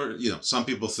whatever, some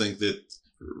people think that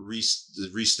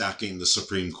restacking the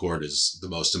Supreme Court is the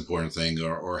most important thing,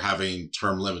 or having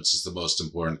term limits is the most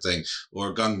important thing,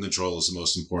 or gun control is the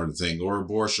most important thing, or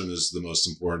abortion is the most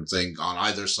important thing on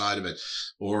either side of it,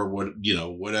 or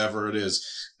whatever it is.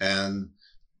 And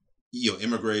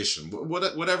immigration,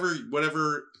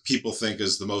 whatever people think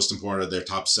is the most important of their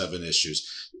top 7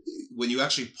 issues. When you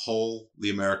actually poll the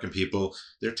American people,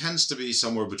 there tends to be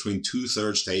somewhere between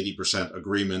 2/3 to 80%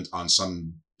 agreement on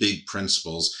some big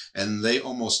principles, and they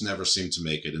almost never seem to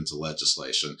make it into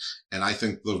legislation. And I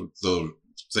think the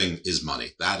thing is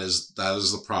money. That is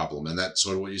the problem, and that's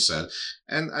sort of what you said.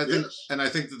 And I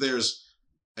think that there's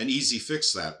an easy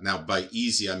fix to that. Now, by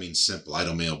easy, I mean simple. I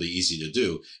don't mean it'll be easy to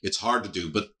do. It's hard to do.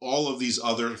 But all of these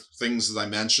other things that I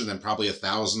mentioned, and probably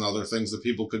 1,000 other things that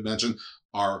people could mention,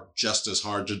 are just as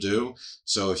hard to do.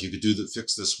 So if you could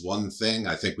fix this one thing,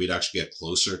 I think we'd actually get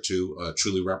closer to a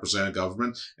truly representative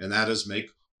government, and that is make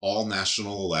all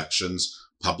national elections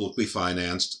publicly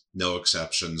financed, no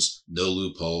exceptions, no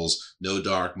loopholes, no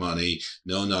dark money,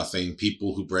 no nothing.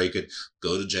 People who break it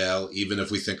go to jail, even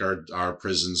if we think our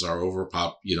prisons are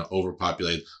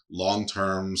overpopulated. Long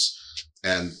terms,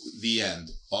 and the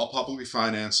end. All publicly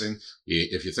financing.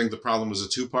 If you think the problem was a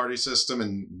 2-party system,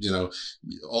 and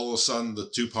all of a sudden the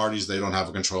 2 parties, they don't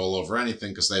have control over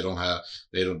anything because they don't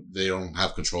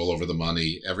have control over the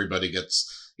money. Everybody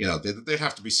gets, there'd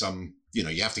have to be some.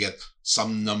 You have to get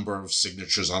some number of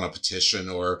signatures on a petition,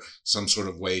 or some sort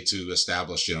of way to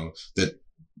establish, that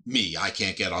I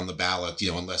can't get on the ballot,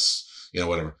 unless,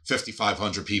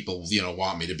 5,500 people,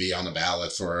 want me to be on the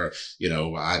ballot for,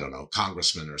 I don't know,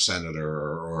 congressman or senator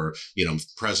or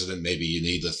president. Maybe you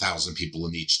need 1,000 people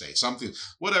in each state, something,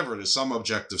 whatever it is, some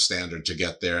objective standard to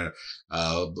get there.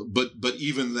 But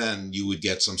even then you would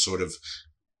get some sort of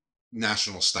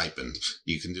national stipend.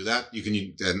 You can do that.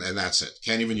 And that's it.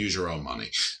 Can't even use your own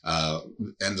money.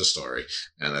 End of story.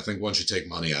 And I think once you take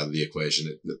money out of the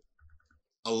equation,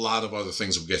 a lot of other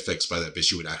things will get fixed by that, but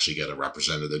you would actually get a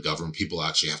representative government. People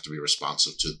actually have to be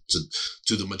responsive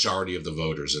to the majority of the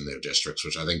voters in their districts,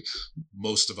 which I think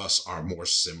most of us are more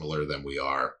similar than we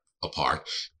are apart.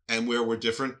 And where we're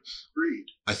different,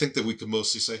 I think that we could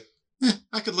mostly say,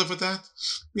 I could live with that.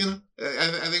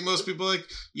 I think most people are like,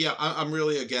 yeah, I'm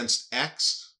really against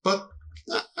X, but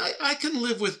I can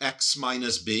live with X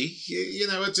minus B.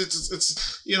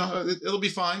 It'll be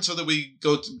fine, so that we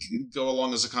go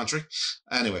along as a country.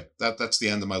 Anyway, that's the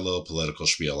end of my little political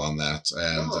spiel on that.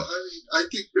 And I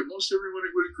think that most everyone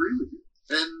would agree with you.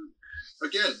 And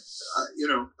again,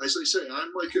 as I say,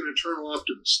 I'm like an eternal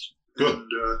optimist. Good.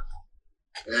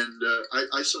 And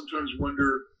I sometimes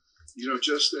wonder,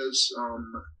 just as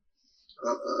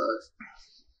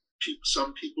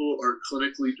some people are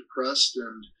clinically depressed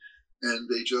and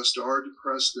they just are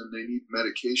depressed and they need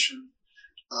medication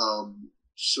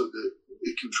so that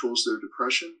it controls their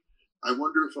depression. I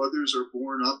wonder if others are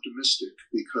born optimistic,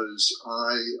 because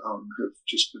I have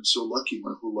just been so lucky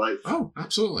my whole life. Oh,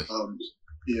 absolutely.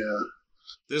 Yeah.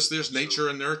 There's nature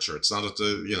and nurture. It's not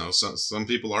that some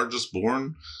people are just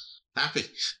born happy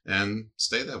and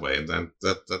stay that way, and then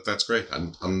that's great.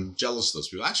 I'm jealous of those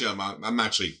people. Actually, I'm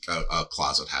actually a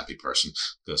closet happy person,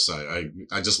 because I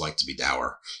just like to be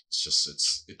dour. It's just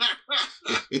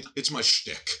it's my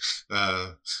shtick.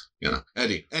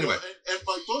 Eddie. Anyway, and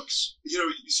my books.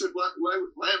 You said what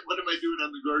am I doing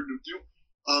on the Garden of Doom?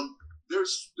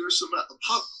 There's some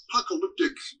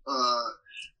apocalyptic.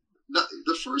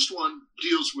 The first one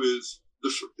deals with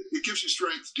it gives you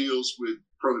strength, deals with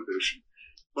prohibition.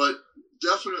 But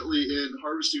definitely in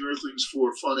Harvesting Earthlings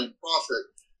for Fun and Profit,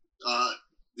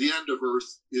 the end of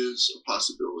Earth is a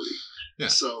possibility. Yeah.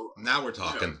 So now we're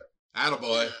talking.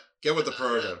 Attaboy. Yeah. Get with the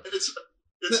program. And it's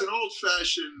an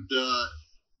old-fashioned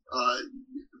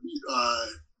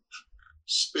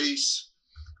space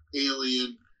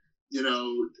alien,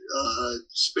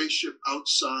 spaceship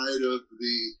outside of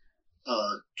the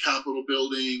Capitol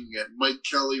building, and Mike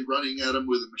Kelly running at them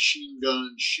with a machine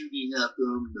gun, shooting at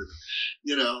them, and,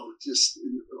 just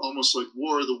almost like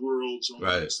War of the Worlds.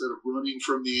 Right. Instead of running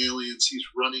from the aliens, he's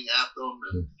running at them,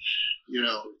 and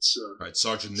it's right.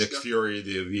 Sergeant Nick Fury,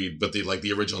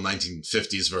 the original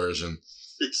 1950s version.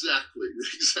 Exactly.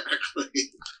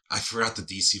 I forgot the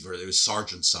DC version. It was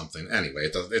Sergeant something. Anyway,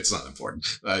 it's not important.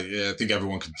 I think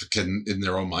everyone can, in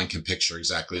their own mind, can picture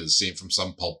exactly the scene from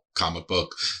some pulp comic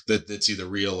book that's either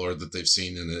real or that they've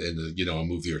seen in a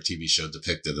movie or TV show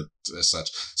depicted as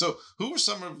such. So, who were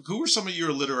some of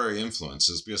your literary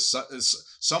influences? Because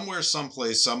somewhere,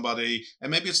 someplace, somebody,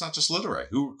 and maybe it's not just literary.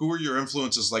 Who were your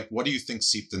influences? Like, what do you think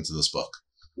seeped into this book?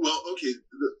 Well, okay,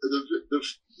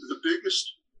 the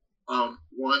biggest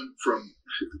one from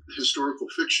historical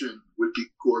fiction would be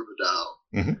Gore Vidal.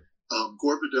 Mm-hmm.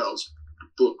 Gore Vidal's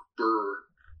book Burr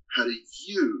had a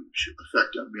huge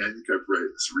effect on me. I think I've read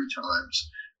it 3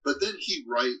 times. But then he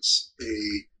writes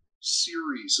a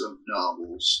series of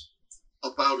novels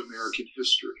about American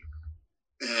history,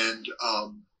 and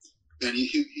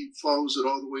he follows it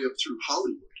all the way up through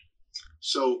Hollywood.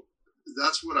 So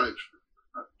that's what I'm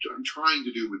trying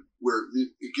to do with where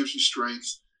it gives you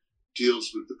strength,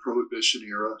 deals with the Prohibition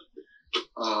era.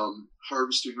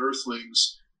 Harvesting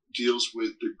Earthlings deals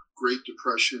with the Great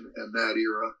Depression and that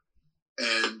era.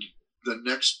 And the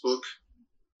next book,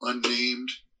 unnamed,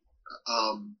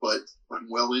 but I'm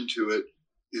well into it,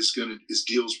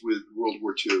 deals with World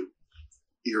War II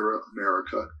era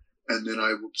America. And then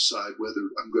I will decide whether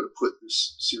I'm going to put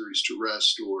this series to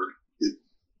rest or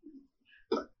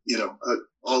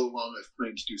all along I've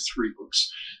planned to do 3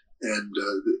 books and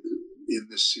in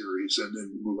this series and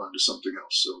then move on to something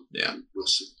else. So yeah, we'll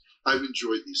see. I've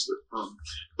enjoyed these.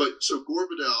 But so Gore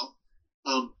Vidal,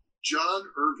 John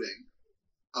Irving,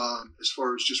 as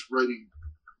far as just writing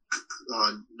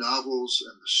novels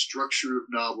and the structure of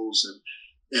novels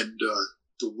and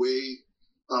the way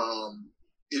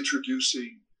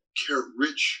introducing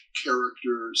rich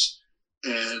characters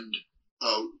and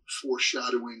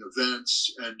foreshadowing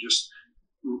events and just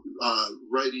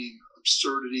writing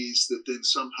absurdities that then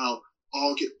somehow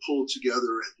all get pulled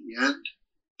together at the end.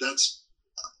 That's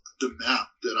the map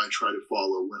that I try to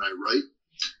follow when I write.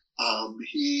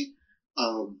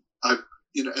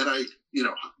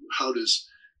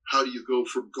 How do you go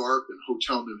from Garp and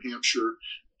Hotel New Hampshire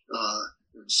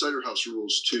and Cider House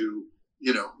Rules to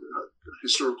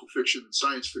historical fiction and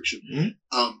science fiction?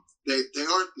 Mm-hmm. They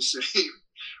aren't the same,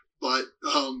 but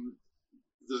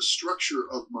the structure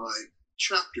of my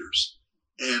chapters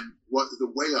and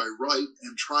the way I write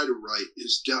and try to write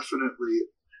is definitely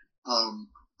a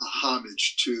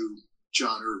homage to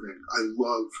John Irving. I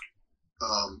loved,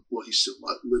 he's still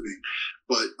not living,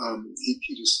 but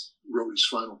he just wrote his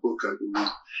final book, I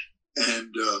believe.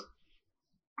 And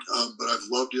but I've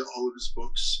loved all of his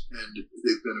books, and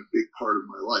they've been a big part of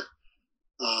my life.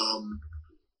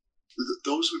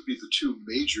 Those would be the 2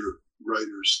 major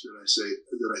writers that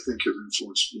I think have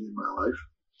influenced me in my life.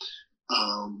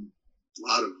 A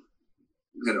lot of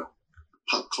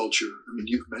pop culture. I mean,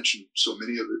 you've mentioned so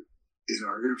many of it in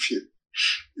our interview.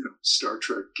 Star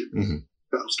Trek and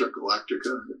Battlestar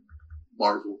Galactica and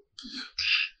Marvel.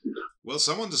 Well,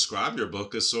 someone described your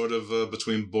book as sort of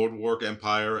between Boardwalk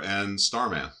Empire and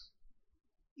Starman.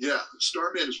 Yeah,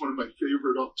 Starman is one of my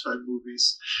favorite all-time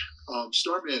movies.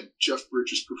 Starman, Jeff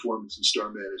Bridges' performance in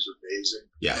Starman is amazing.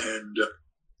 Yeah.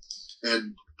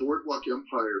 And Boardwalk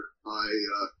Empire,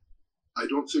 I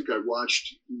don't think I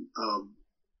watched.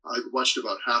 I watched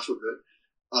about half of it.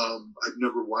 I've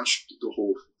never watched the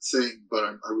whole thing, but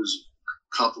I was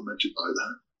complimented by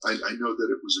that. I know that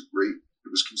it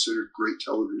was considered great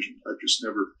television. I've just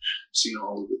never seen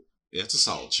all of it. Yeah, it's a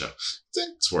solid show. I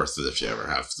think it's worth it if you ever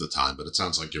have the time, but it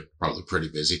sounds like you're probably pretty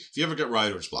busy. If you ever get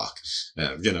writer's block,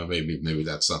 maybe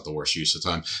that's not the worst use of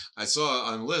time. I saw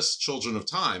on the list Children of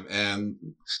Time, and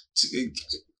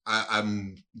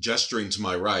I'm gesturing to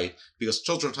my right because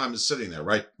Children of Time is sitting there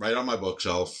right on my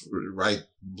bookshelf, right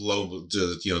below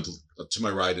to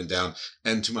my right and down.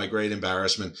 And to my great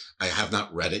embarrassment, I have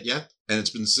not read it yet. And it's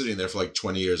been sitting there for like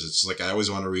 20 years. It's like I always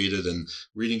want to read it, and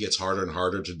reading gets harder and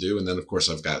harder to do. And then, of course,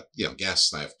 I've got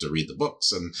guests. I have to read the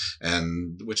books,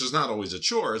 and which is not always a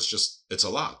chore. It's just it's a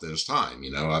lot. There's time.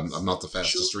 I'm not the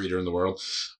fastest reader in the world,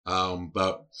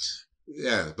 but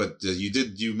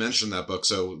you mentioned that book.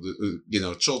 So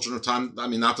Children of Time. I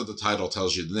mean, not that the title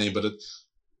tells you the name, but it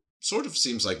sort of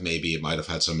seems like maybe it might have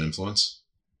had some influence.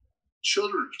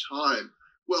 Children of Time.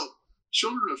 Well,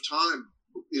 Children of Time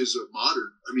is a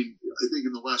modern. I mean, I think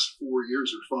in the last 4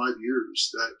 years or 5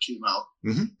 years that came out,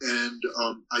 and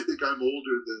I think I'm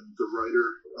older than the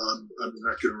writer. I'm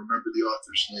not going to remember the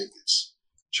author's name. It's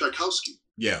Tchaikovsky.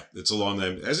 Yeah, it's a long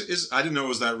name. I didn't know it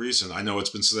was that recent. I know it's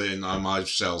been sitting on my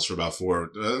shelves for about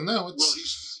 4.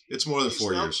 It's more than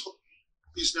 4 years.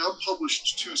 He's now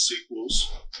published 2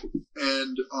 sequels,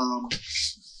 and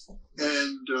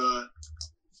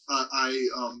I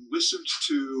listened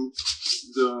to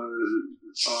the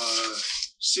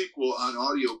sequel on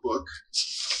audiobook,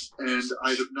 and I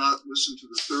have not listened to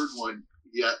the 3rd one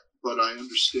yet, but I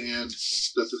understand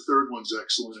that the 3rd one's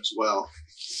excellent as well.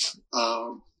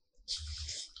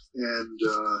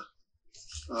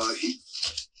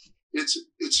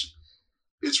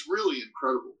 It's really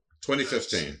incredible.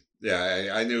 2015.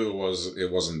 Yeah, I knew it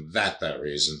wasn't that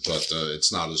recent, but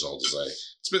it's not as old as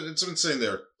it's been sitting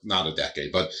there not a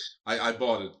decade, but I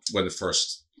bought it when it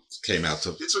first came out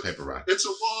to paperback. It's a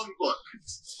long book,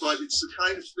 but it's the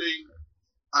kind of thing.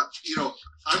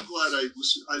 I'm glad I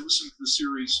listened to the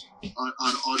series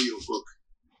on audiobook.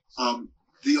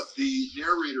 The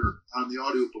narrator on the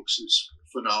audiobooks is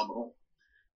phenomenal.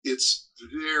 It's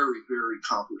very, very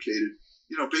complicated.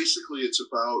 Basically, it's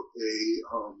about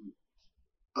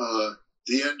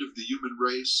the end of the human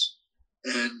race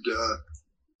and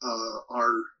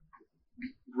our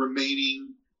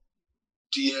remaining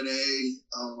DNA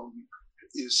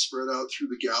is spread out through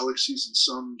the galaxies, and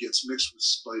some gets mixed with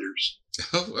spiders.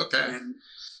 Oh, okay. And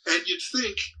you'd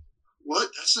think, what?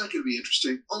 That's not going to be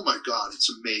interesting. Oh my God, it's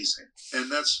amazing.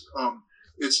 And that's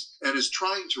it's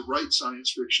trying to write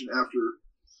science fiction after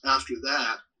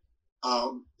that.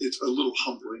 It's a little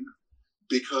humbling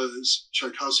because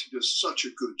Tchaikovsky does such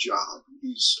a good job.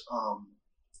 He's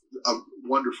a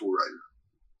wonderful writer.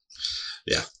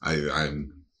 Yeah,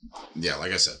 I'm. Yeah,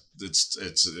 like I said,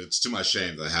 it's to my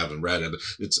shame that I haven't read it.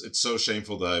 It's so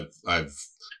shameful that I've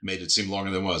made it seem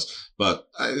longer than it was. But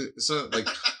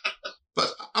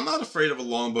but I'm not afraid of a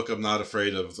long book. I'm not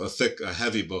afraid of a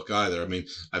heavy book either. I mean,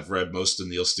 I've read most of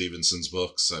Neil Stephenson's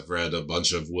books. I've read a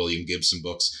bunch of William Gibson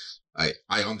books. I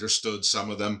understood some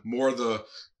of them. More the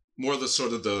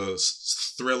sort of the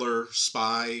thriller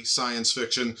spy science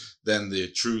fiction than the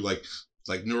true like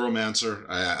Neuromancer.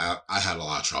 I had a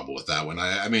lot of trouble with that one.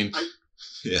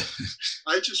 Yeah.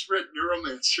 I just read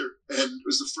Neuromancer and it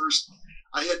was the first.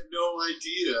 I had no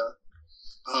idea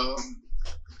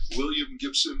William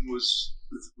Gibson was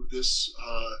this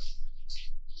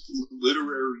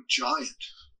literary giant.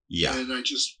 Yeah. And I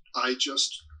just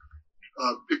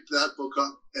picked that book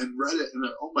up and read it, and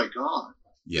oh my God,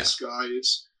 this guy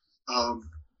is.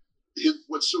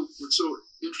 What's so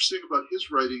interesting about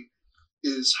his writing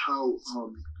is how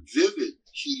vivid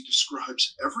he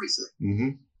describes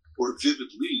everything, or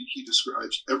vividly he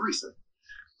describes everything,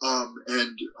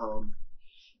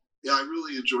 yeah, I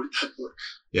really enjoyed that book.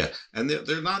 Yeah, and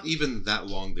they're not even that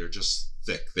long. They're just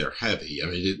thick. They're heavy. I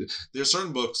mean, there are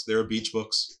certain books. There are beach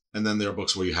books, and then there are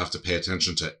books where you have to pay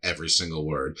attention to every single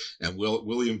word. And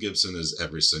William Gibson is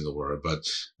every single word. But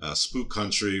Spook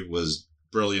Country was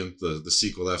brilliant. The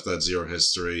sequel after that, Zero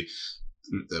History,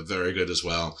 very good as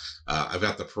well. I've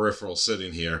got The Peripheral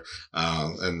sitting here,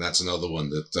 and that's another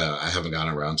one that I haven't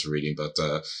gotten around to reading. But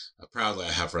proudly,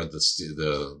 I have read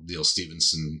the Neil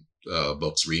Stephenson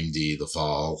books, Ream D, The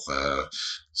Fall,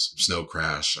 Snow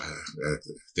Crash,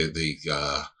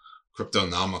 the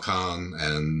Cryptonomicon,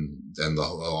 and the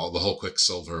whole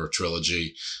Quicksilver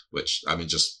trilogy, which I mean,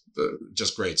 just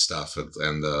great stuff,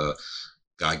 and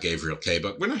Guy Gabriel Kay.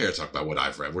 But we're not here to talk about what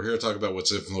I've read. We're here to talk about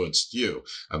what's influenced you.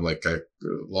 I'm like, I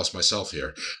lost myself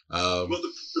here. Well,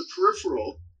 the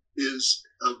Peripheral is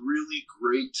a really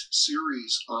great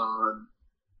series on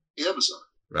Amazon.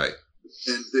 Right.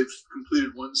 And they've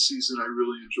completed one season. I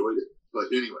really enjoyed it. But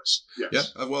anyways,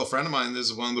 yes. Yeah. Well, a friend of mine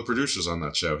is one of the producers on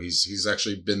that show. He's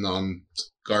actually been on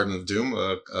Garden of Doom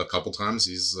a couple times.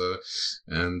 He's was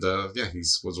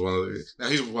one of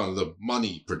he's one of the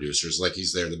money producers. Like,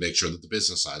 he's there to make sure that the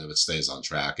business side of it stays on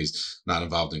track. He's not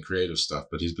involved in creative stuff,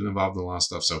 but he's been involved in a lot of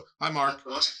stuff. So hi, Mark.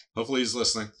 Awesome. Hopefully he's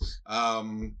listening.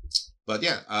 But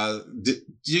yeah, are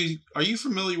you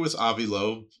familiar with Avi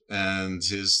Loeb and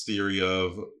his theory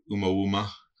of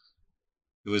Oumuamua?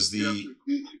 It was if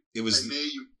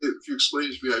you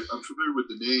explain it to me, I'm familiar with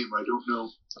the name. I don't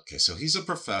know. Okay, so he's a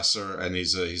professor, and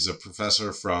he's a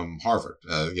professor from Harvard.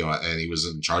 And he was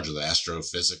in charge of the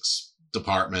astrophysics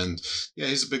department. Yeah,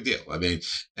 he's a big deal. I mean,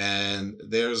 and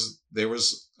there was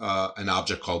an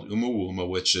object called Oumuamua,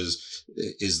 which is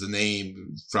the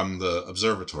name from the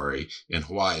observatory in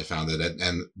Hawaii. I found it,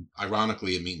 and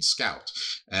ironically, it means scout,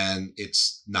 and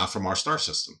it's not from our star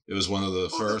system. It was one of the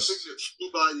first. The thing that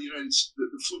flew by the United States,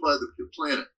 that flew by the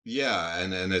planet. Yeah,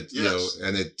 and it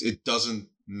it doesn't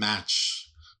match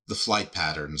the flight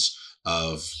patterns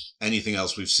of anything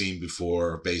else we've seen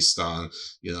before based on,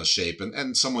 shape.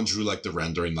 And someone drew like the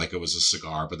rendering like it was a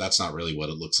cigar, but that's not really what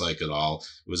it looks like at all.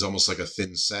 It was almost like a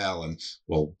thin sail. And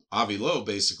well, Avi Loeb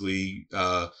basically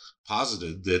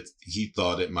posited that he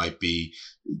thought it might be,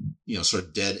 sort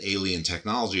of dead alien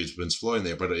technology that's been floating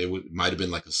there, but it might have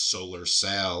been like a solar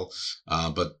sail.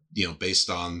 But, based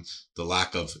on the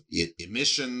lack of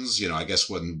emissions, I guess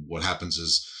what happens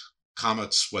is,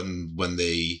 comets, when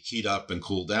they heat up and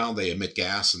cool down, they emit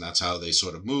gas, and that's how they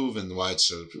sort of move, and why it's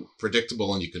so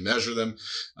predictable and you can measure them.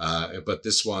 But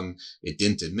this one, it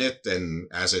didn't emit, and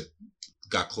as it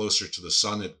got closer to the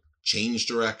sun, it changed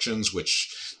directions,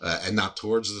 and not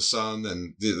towards the sun.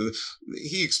 And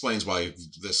he explains why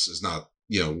this is not,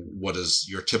 what is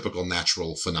your typical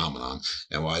natural phenomenon,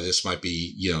 and why this might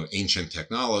be, ancient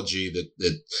technology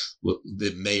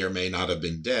that may or may not have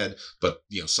been dead, but,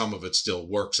 some of it still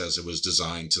works as it was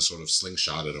designed to sort of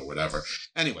slingshot it or whatever.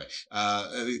 Anyway,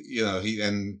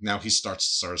 now he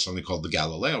starts something called the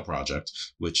Galileo Project,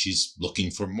 which he's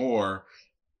looking for more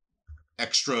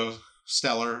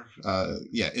interstellar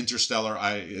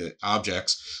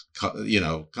objects,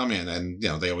 come in, and,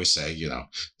 they always say,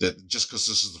 that just because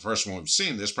this is the first one we've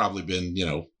seen, there's probably been,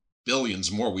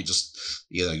 billions more. We just,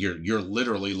 you're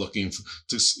literally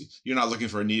you're not looking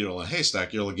for a needle in a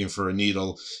haystack. You're looking for a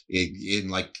needle in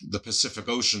like the Pacific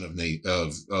Ocean of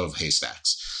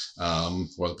haystacks,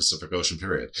 or the Pacific Ocean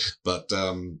period. But,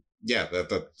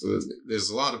 there's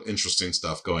a lot of interesting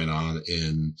stuff going on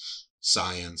in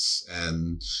science.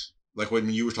 And like when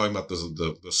you were talking about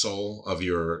the soul of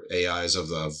your AIs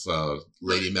of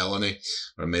Lady Melanie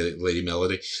or Lady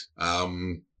Melody,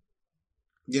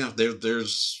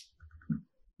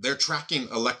 they're tracking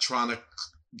electronic,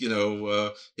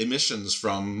 emissions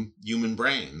from human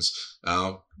brains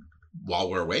while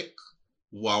we're awake,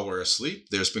 while we're asleep.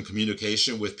 There's been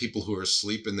communication with people who are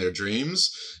asleep in their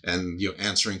dreams, and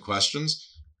answering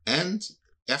questions, and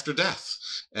after death.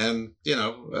 And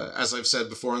as I've said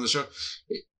before on the show,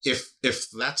 if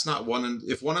that's not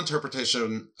if one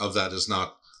interpretation of that is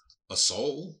not a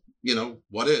soul,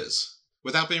 what is?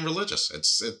 Without being religious, what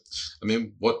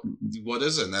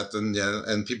is it?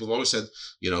 And people have always said,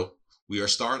 we are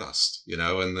stardust,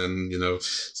 and then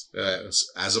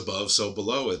as above, so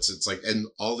below. It's like, and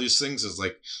all these things is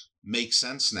like make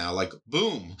sense now. Like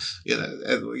boom,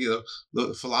 the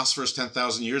philosophers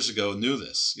 10,000 years ago knew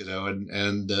this,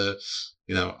 and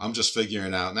I'm just figuring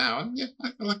it out now. And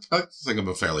I think I'm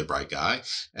a fairly bright guy,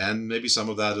 and maybe some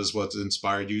of that is what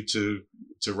inspired you to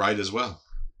write as well.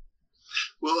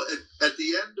 Well, at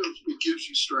the end of it gives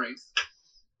you strength.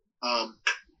 I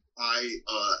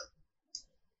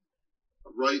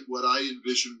write what I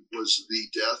envisioned was the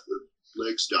death of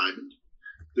Legs Diamond.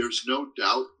 There's no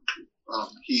doubt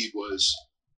he was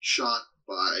shot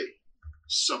by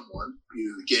someone,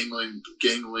 either the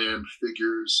gangland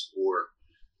figures or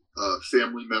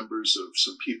family members of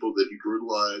some people that he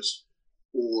brutalized,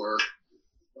 or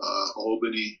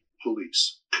Albany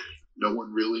police. No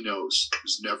one really knows. It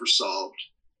was never solved.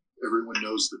 Everyone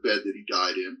knows the bed that he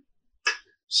died in.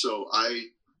 So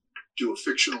I do a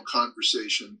fictional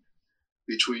conversation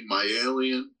between my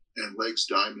alien and Legs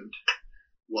Diamond,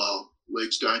 while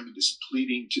Legs Diamond is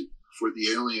pleading for the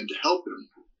alien to help him.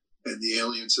 And the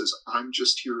alien says, I'm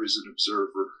just here as an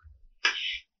observer.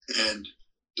 And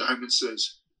Diamond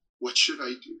says, what should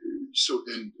I do? So,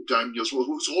 and Diamond goes, well,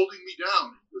 who's holding me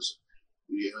down?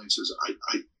 The alien says, I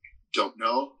don't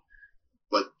know,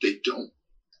 but they don't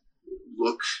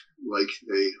look like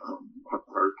they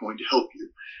are going to help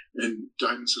you. And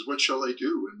Diamond says, what shall I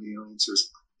do? And the alien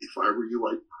says, if I were you,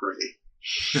 I'd pray.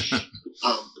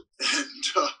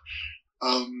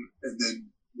 And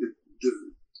then the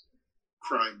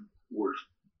crime or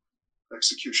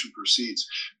execution proceeds.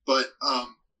 But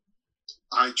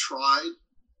I tried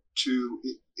to,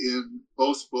 in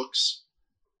both books,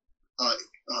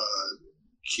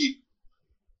 keep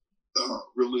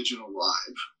religion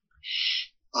alive.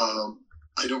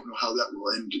 I don't know how that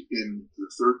will end in the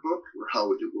third book, or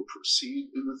how it will proceed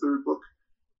in the third book,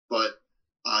 but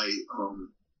I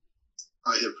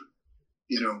have,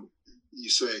 you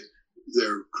say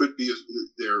there could be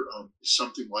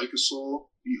something like a soul,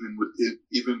 even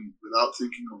without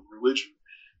thinking of religion.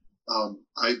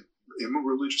 I am a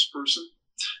religious person.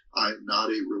 I'm not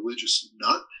a religious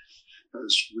nut,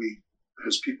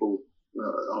 as people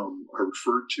are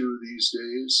referred to these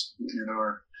days in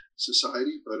our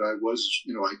society. But I was,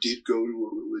 I did go to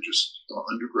a religious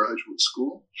undergraduate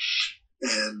school,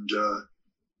 and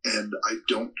I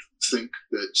don't think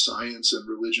that science and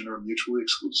religion are mutually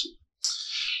exclusive.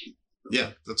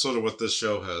 Yeah, that's sort of what this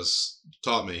show has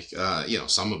taught me.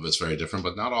 Some of it's very different,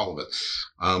 but not all of it.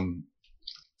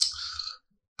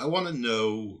 I want to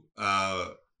know,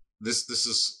 this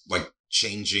is like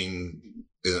changing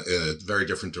in a very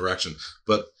different direction,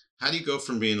 but how do you go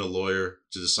from being a lawyer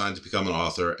to deciding to become an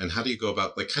author? And how do you go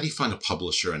about, how do you find a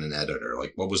publisher and an editor?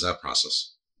 Like, what was that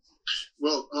process?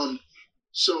 Well,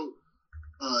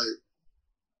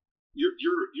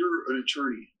 you're an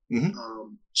attorney. Mm-hmm.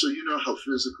 So you know how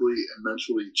physically and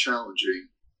mentally challenging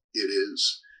it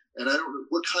is. And I don't know,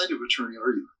 what kind of attorney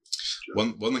are you?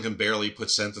 One that can barely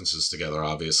put sentences together,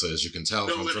 obviously, as you can tell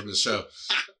from the show.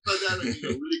 By that, I mean a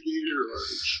litigator or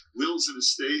wills and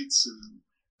estates and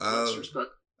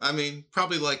I mean,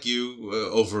 probably like you,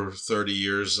 over 30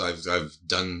 years, I've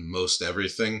done most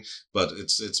everything, but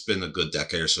it's been a good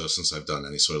decade or so since I've done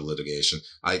any sort of litigation.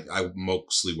 I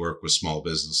mostly work with small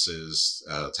businesses,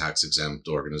 tax-exempt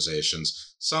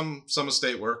organizations, some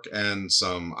estate work, and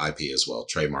some IP as well,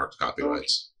 trademark,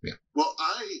 copyrights. Yeah. Well,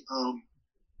 I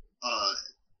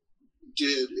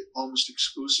did almost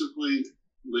exclusively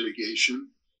litigation,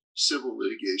 civil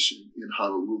litigation in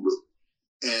Honolulu.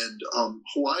 And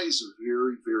Hawaii is a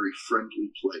very, very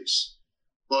friendly place.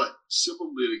 But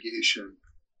civil litigation,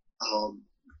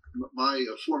 my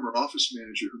former office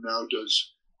manager who now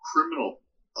does criminal,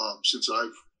 since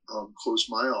I've closed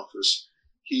my office,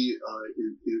 he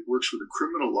works with a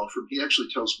criminal law firm. He actually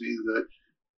tells me that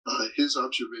his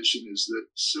observation is that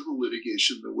civil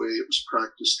litigation, the way it was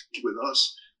practiced with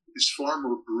us, is far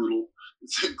more brutal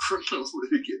than criminal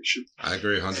litigation. I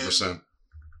agree 100%.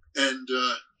 And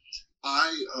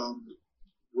I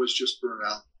was just burnt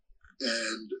out.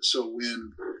 And so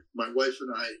when my wife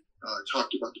and I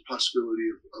talked about the possibility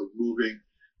of moving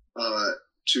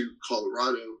to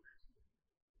Colorado,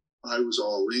 I was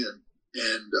all in.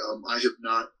 And I have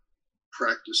not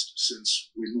practiced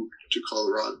since we moved to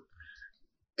Colorado.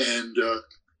 And,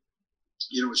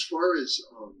 as far as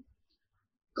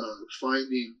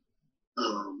finding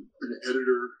an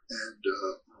editor and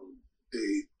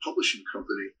a publishing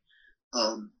company,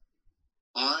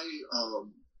 I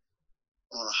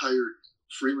hired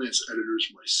freelance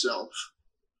editors myself,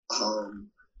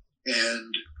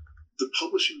 and the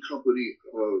publishing company,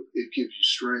 It Gives You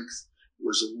Strength,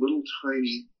 was a little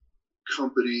tiny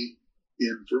company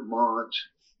in Vermont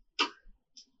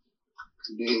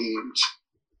named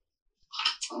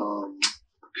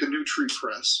Canoe Tree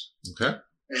Press. Okay.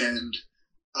 And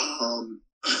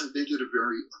they did a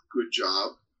very good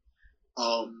job.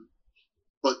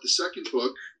 But the second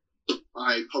book,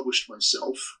 I published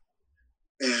myself,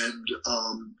 and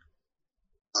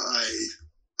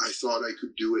I thought I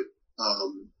could do it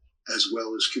as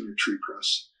well as Canoe Tree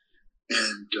Press.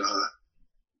 And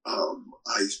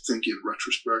I think in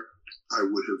retrospect, I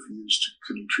would have used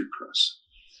Canoe Tree Press.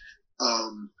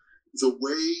 The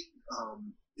way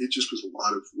it just was a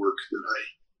lot of work that I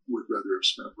would rather have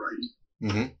spent writing.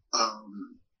 Mm-hmm.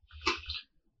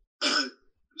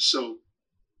 So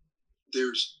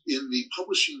there's, in the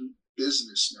publishing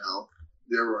business now,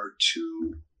 there are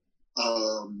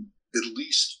at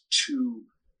least two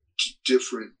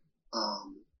different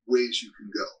ways you can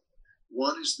go.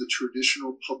 One is the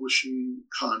traditional publishing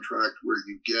contract where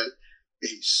you get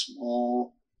a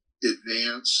small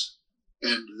advance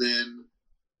and then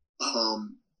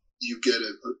you get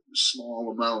a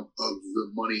small amount of the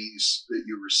monies that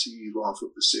you receive off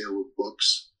of the sale of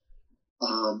books.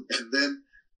 And then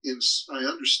I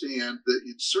understand that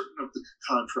in certain of the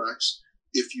contracts,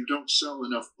 if you don't sell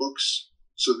enough books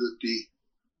so that the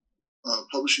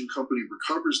publishing company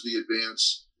recovers the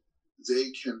advance,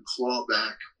 they can claw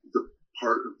back the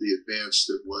part of the advance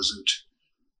that wasn't.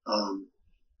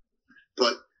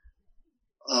 But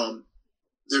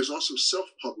there's also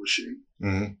self-publishing,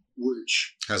 mm-hmm.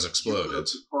 which has exploded.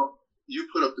 You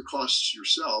put up the costs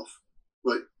yourself,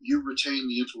 but you retain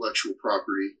the intellectual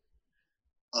property.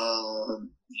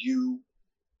 You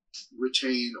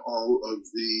retain all of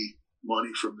the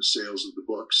money from the sales of the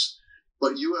books,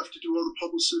 but you have to do all the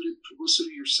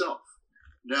publicity yourself.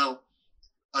 Now,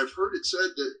 I've heard it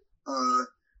said that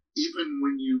even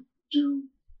when you do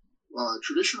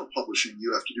traditional publishing,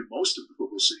 you have to do most of the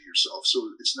publicity yourself,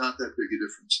 so it's not that big a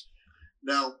difference.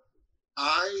 Now,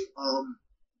 I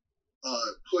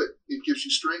put It Gives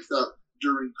You Strength up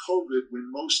during COVID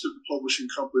when most of the publishing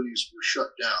companies were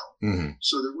shut down. Mm-hmm.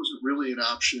 So there wasn't really an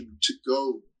option to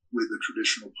go with a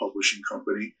traditional publishing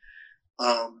company.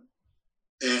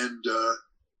 And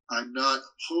I'm not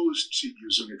opposed to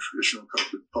using a traditional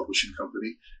publishing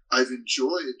company. I've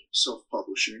enjoyed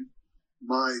self-publishing.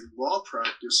 My law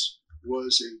practice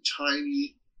was a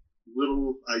tiny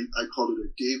little, I called it a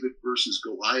David versus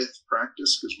Goliath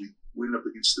practice because we went up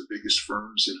against the biggest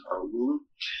firms in Honolulu.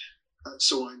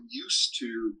 So I'm used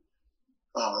to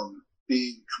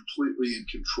being completely in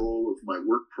control of my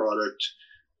work product,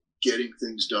 getting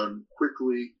things done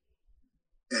quickly,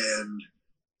 and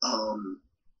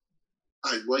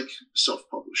I like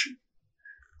self-publishing.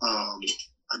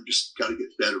 I'm just got to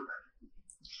get better at it.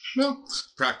 Well,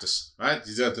 practice, right?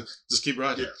 You have to just keep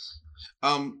writing.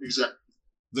 Yeah. Exactly.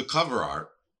 The cover art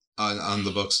on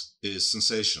the books is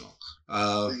sensational.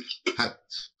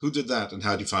 Who did that, and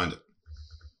how do you find it?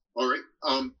 All right.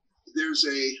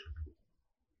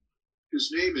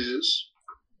 His name is.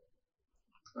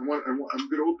 I'm going to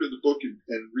open the book and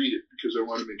read it because I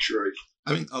want to make sure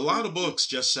I mean, a lot of books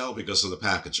just sell because of the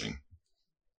packaging.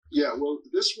 Yeah, well,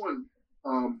 this one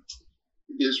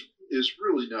is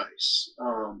really nice.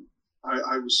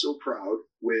 I was so proud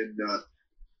when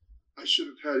I should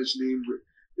have had his name.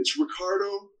 It's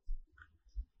Ricardo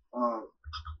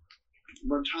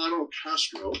Montano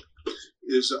Castro,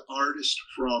 is an artist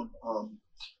from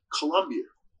Colombia,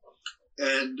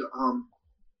 and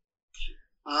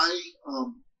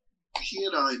he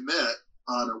and I met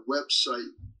on a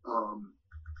website,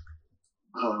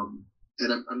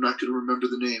 and I'm not going to remember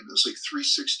the name. It was like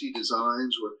 360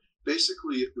 Designs, or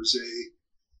basically it was a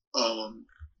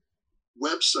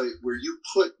website where you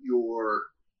put your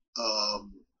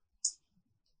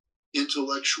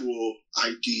intellectual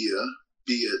idea,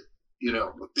 be it, you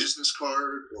know, a business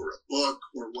card or a book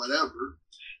or whatever,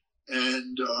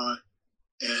 and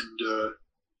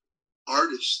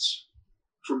artists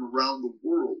from around the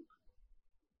world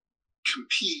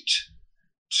compete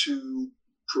to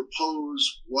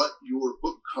propose what your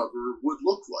book cover would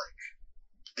look like.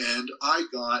 And I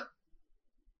got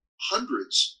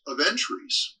hundreds of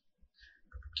entries.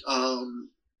 And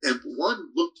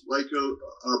one looked like a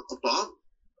bottle,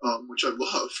 which I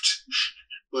loved,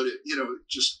 but it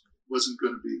just wasn't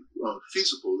going to be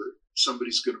feasible that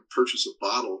somebody's going to purchase a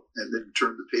bottle and then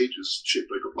turn the pages shaped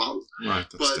like a bottle. Right,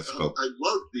 that's difficult. I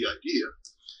loved the idea.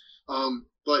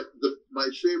 But my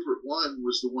favorite one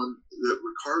was the one that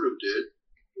Ricardo did,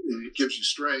 and it gives you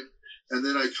strength. And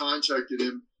then I contacted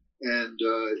him and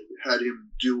had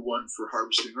him do one for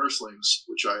Harvesting Earthlings,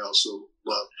 which I also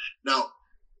love. Now,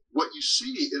 what you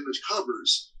see in the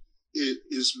covers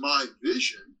is my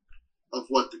vision of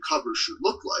what the cover should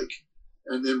look like.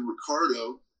 And then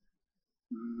Ricardo,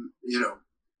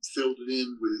 filled it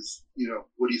in with,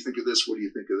 what do you think of this? What do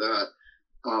you think of that?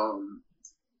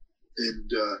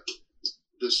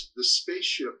 The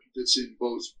spaceship that's in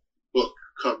both book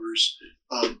covers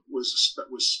was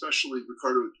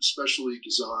Ricardo specially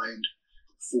designed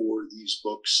for these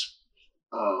books.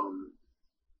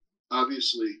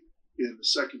 Obviously, in the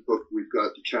second book, we've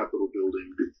got the Capitol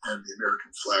building and the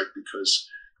American flag because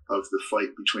of the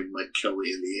fight between Mike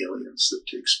Kelly and the aliens that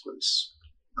takes place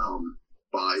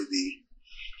by the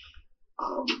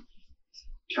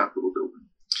Capitol building.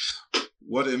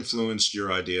 What influenced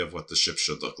your idea of what the ship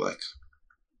should look like?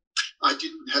 I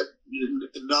didn't have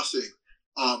nothing.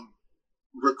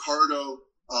 Ricardo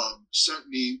sent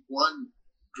me one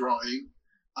drawing.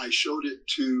 I showed it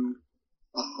to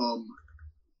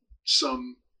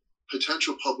some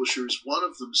potential publishers. One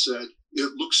of them said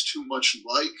it looks too much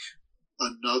like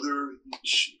another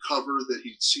cover that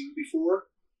he'd seen before.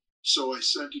 So I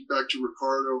sent it back to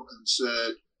Ricardo and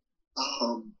said,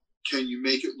 can you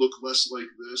make it look less like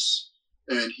this?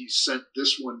 And he sent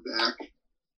this one back,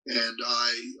 and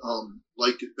I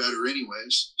liked it better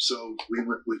anyways. So we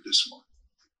went with this one.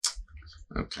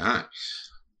 Okay.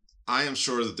 I am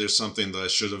sure that there's something that I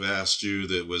should have asked you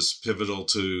that was pivotal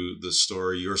to the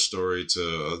story, your story,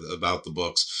 about the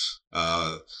books.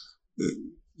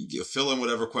 You fill in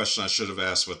whatever question I should have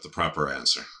asked with the proper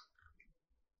answer.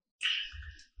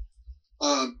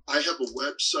 I have a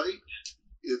website.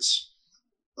 It's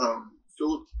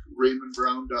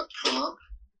philipraymondbrown.com,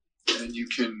 and you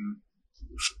can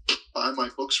buy my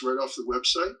books right off the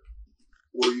website,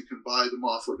 or you can buy them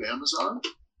off of Amazon,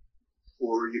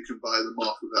 or you can buy them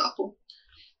off of Apple.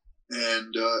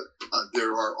 And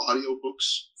there are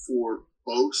audiobooks for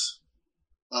both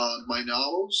my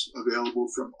novels, available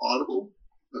from Audible,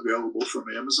 available from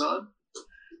Amazon.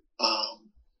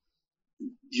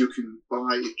 You can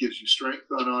buy It Gives You Strength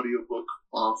on audiobook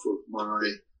off of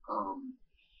my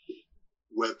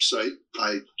website.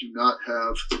 I do not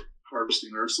have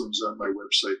Harvesting Earthlings on my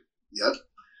website yet,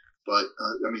 but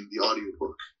the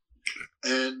audiobook.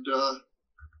 And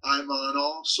I'm on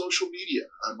all social media.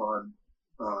 I'm on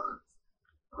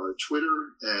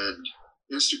Twitter and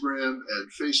Instagram and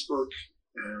Facebook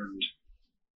and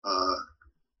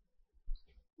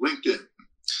LinkedIn.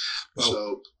 Well,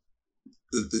 so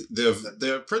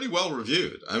they're pretty well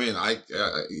reviewed. I mean,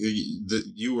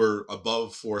 you were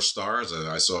above 4 stars.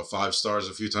 I saw 5 stars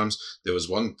a few times. There was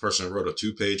one person who wrote a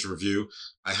 2-page review.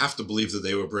 I have to believe that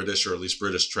they were British, or at least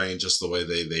British trained, just the way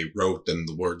they wrote and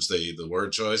the word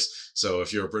choice. So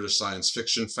if you're a British science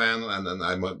fiction fan, and then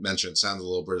I mentioned it sounded a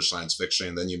little British science fiction,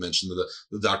 and then you mentioned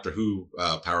the Doctor Who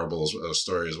parable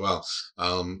story as well.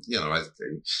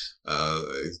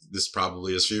 This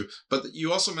probably is for you. But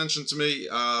you also mentioned to me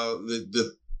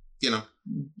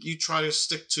you try to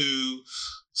stick to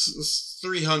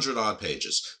 300 odd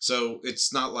pages, so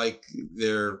it's not like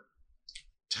they're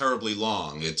terribly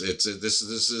long. This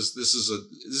is a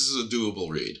doable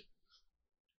read.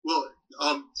 Well,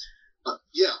 I've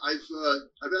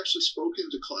actually spoken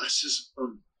to classes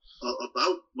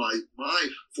about my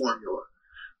formula.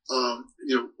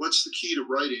 What's the key to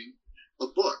writing a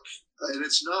book? And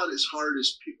it's not as hard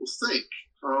as people think.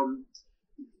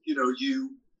 You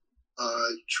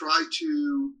try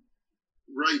to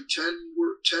write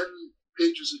 10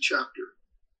 pages a chapter,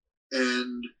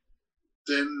 and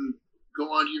then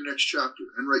go on to your next chapter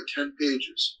and write 10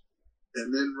 pages,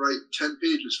 and then write 10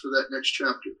 pages for that next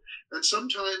chapter. And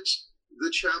sometimes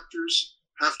the chapters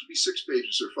have to be 6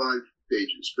 pages or 5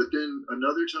 pages. But then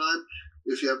another time,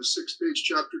 if you have a 6-page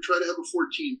chapter, try to have a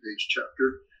 14-page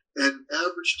chapter, and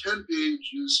average 10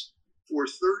 pages for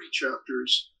 30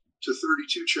 chapters to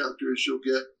 32 chapters. You'll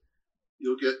get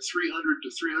 300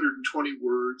 to 320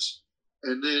 words,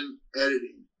 and then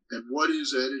editing. And what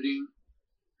is editing?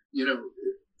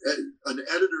 An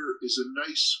editor is a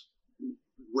nice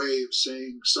way of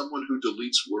saying someone who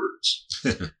deletes words,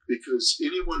 because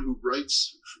anyone who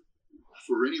writes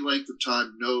for any length of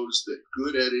time knows that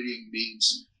good editing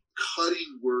means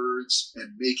cutting words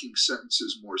and making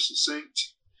sentences more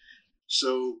succinct.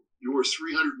 So your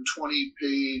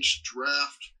 320-page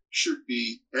draft should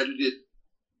be edited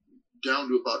down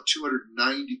to about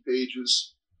 290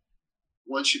 pages.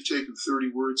 Once you've taken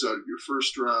 30 words out of your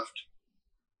first draft,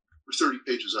 or 30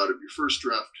 pages out of your first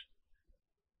draft,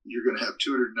 you're going to have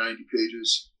 290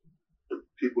 pages.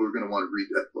 People are going to want to read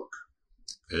that book.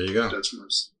 There you go. That's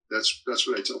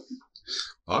what I tell people.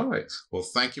 All right. Well,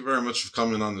 thank you very much for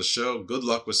coming on the show. Good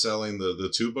luck with selling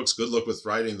the 2 books. Good luck with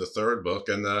writing the 3rd book,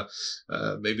 and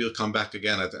maybe you'll come back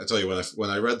again. I tell you, when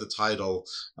I read the title,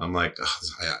 I'm like,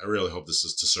 I really hope this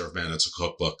is To Serve Man. It's a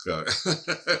cookbook.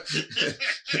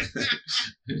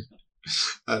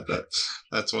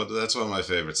 That's one of my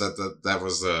favorites. That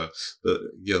was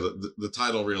the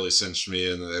title really cinched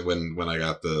me in when I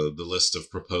got the list of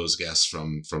proposed guests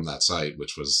from that site,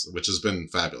 which has been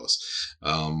fabulous.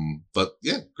 But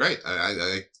yeah, great.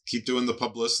 I keep doing the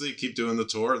publicity, keep doing the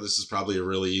tour. This is probably a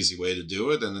really easy way to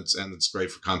do it, and it's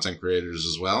great for content creators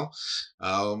as well.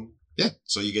 Yeah.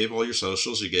 So you gave all your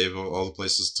socials, you gave all the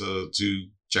places to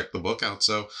check the book out.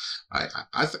 So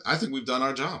I think we've done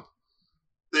our job.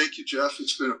 Thank you, Jeff.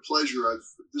 It's been a pleasure.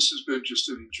 This has been just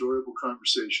an enjoyable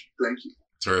conversation. Thank you.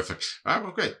 Terrific. All right,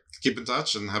 well, great. Keep in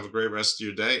touch and have a great rest of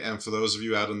your day. And for those of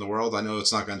you out in the world, I know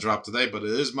it's not going to drop today, but it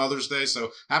is Mother's Day.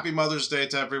 So happy Mother's Day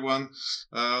to everyone.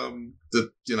 Happy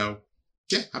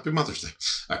Mother's Day.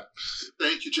 All right.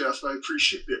 Thank you, Jeff. I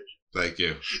appreciate it. Thank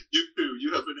you. You too.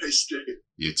 You have a nice day.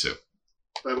 You too.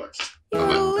 Bye-bye.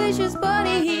 Delicious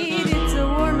body heat, it's so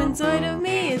warm inside of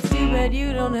me. It's too bad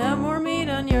you don't have more meat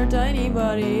on your tiny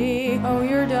body. Oh,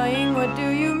 you're dying, what do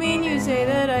you mean? You say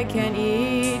that I can't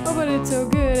eat. Oh, but it's so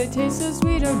good, it tastes so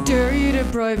sweet, how dare you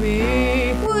deprive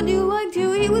me? Would you like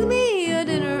to eat with me at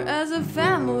dinner as a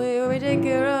family? Where we take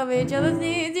care of each other's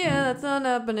needs? Yeah, that's not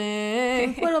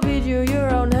happening. But I'll feed you your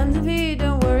own hands and feet,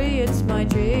 don't worry, it's my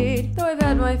treat. Though I've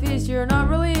had my feast, you're not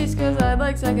released, cause I'd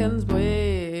like seconds,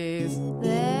 please.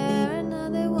 There,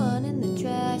 another one in the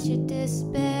trash of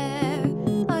despair.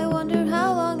 I wonder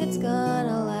how long it's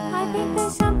gonna last. I think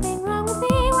there's something wrong with me.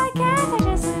 Why can't I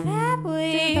just live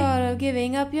happily? The thought of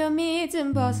giving up your meat's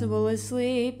impossible to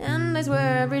sleep. And I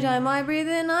swear every time I breathe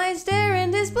in, I stare in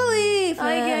disbelief.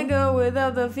 I can't go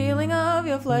without the feeling of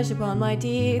your flesh upon my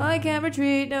teeth. I can't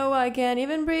retreat, no, I can't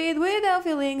even breathe without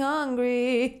feeling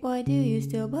hungry. Why do you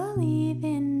still believe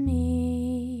in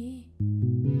me?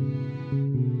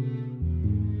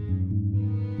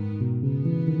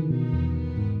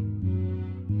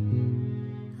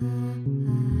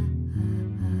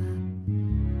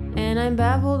 And I'm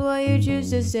baffled why you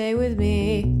choose to stay with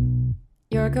me.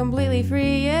 You're completely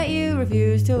free, yet you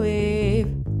refuse to leave.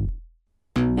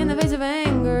 In the face of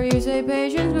anger, you say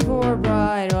patience before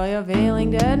pride. While you're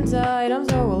feeling dead inside, I'm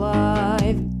so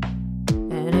alive.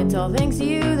 And it's all thanks to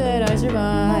you that I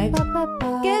survive.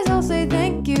 Guess I'll say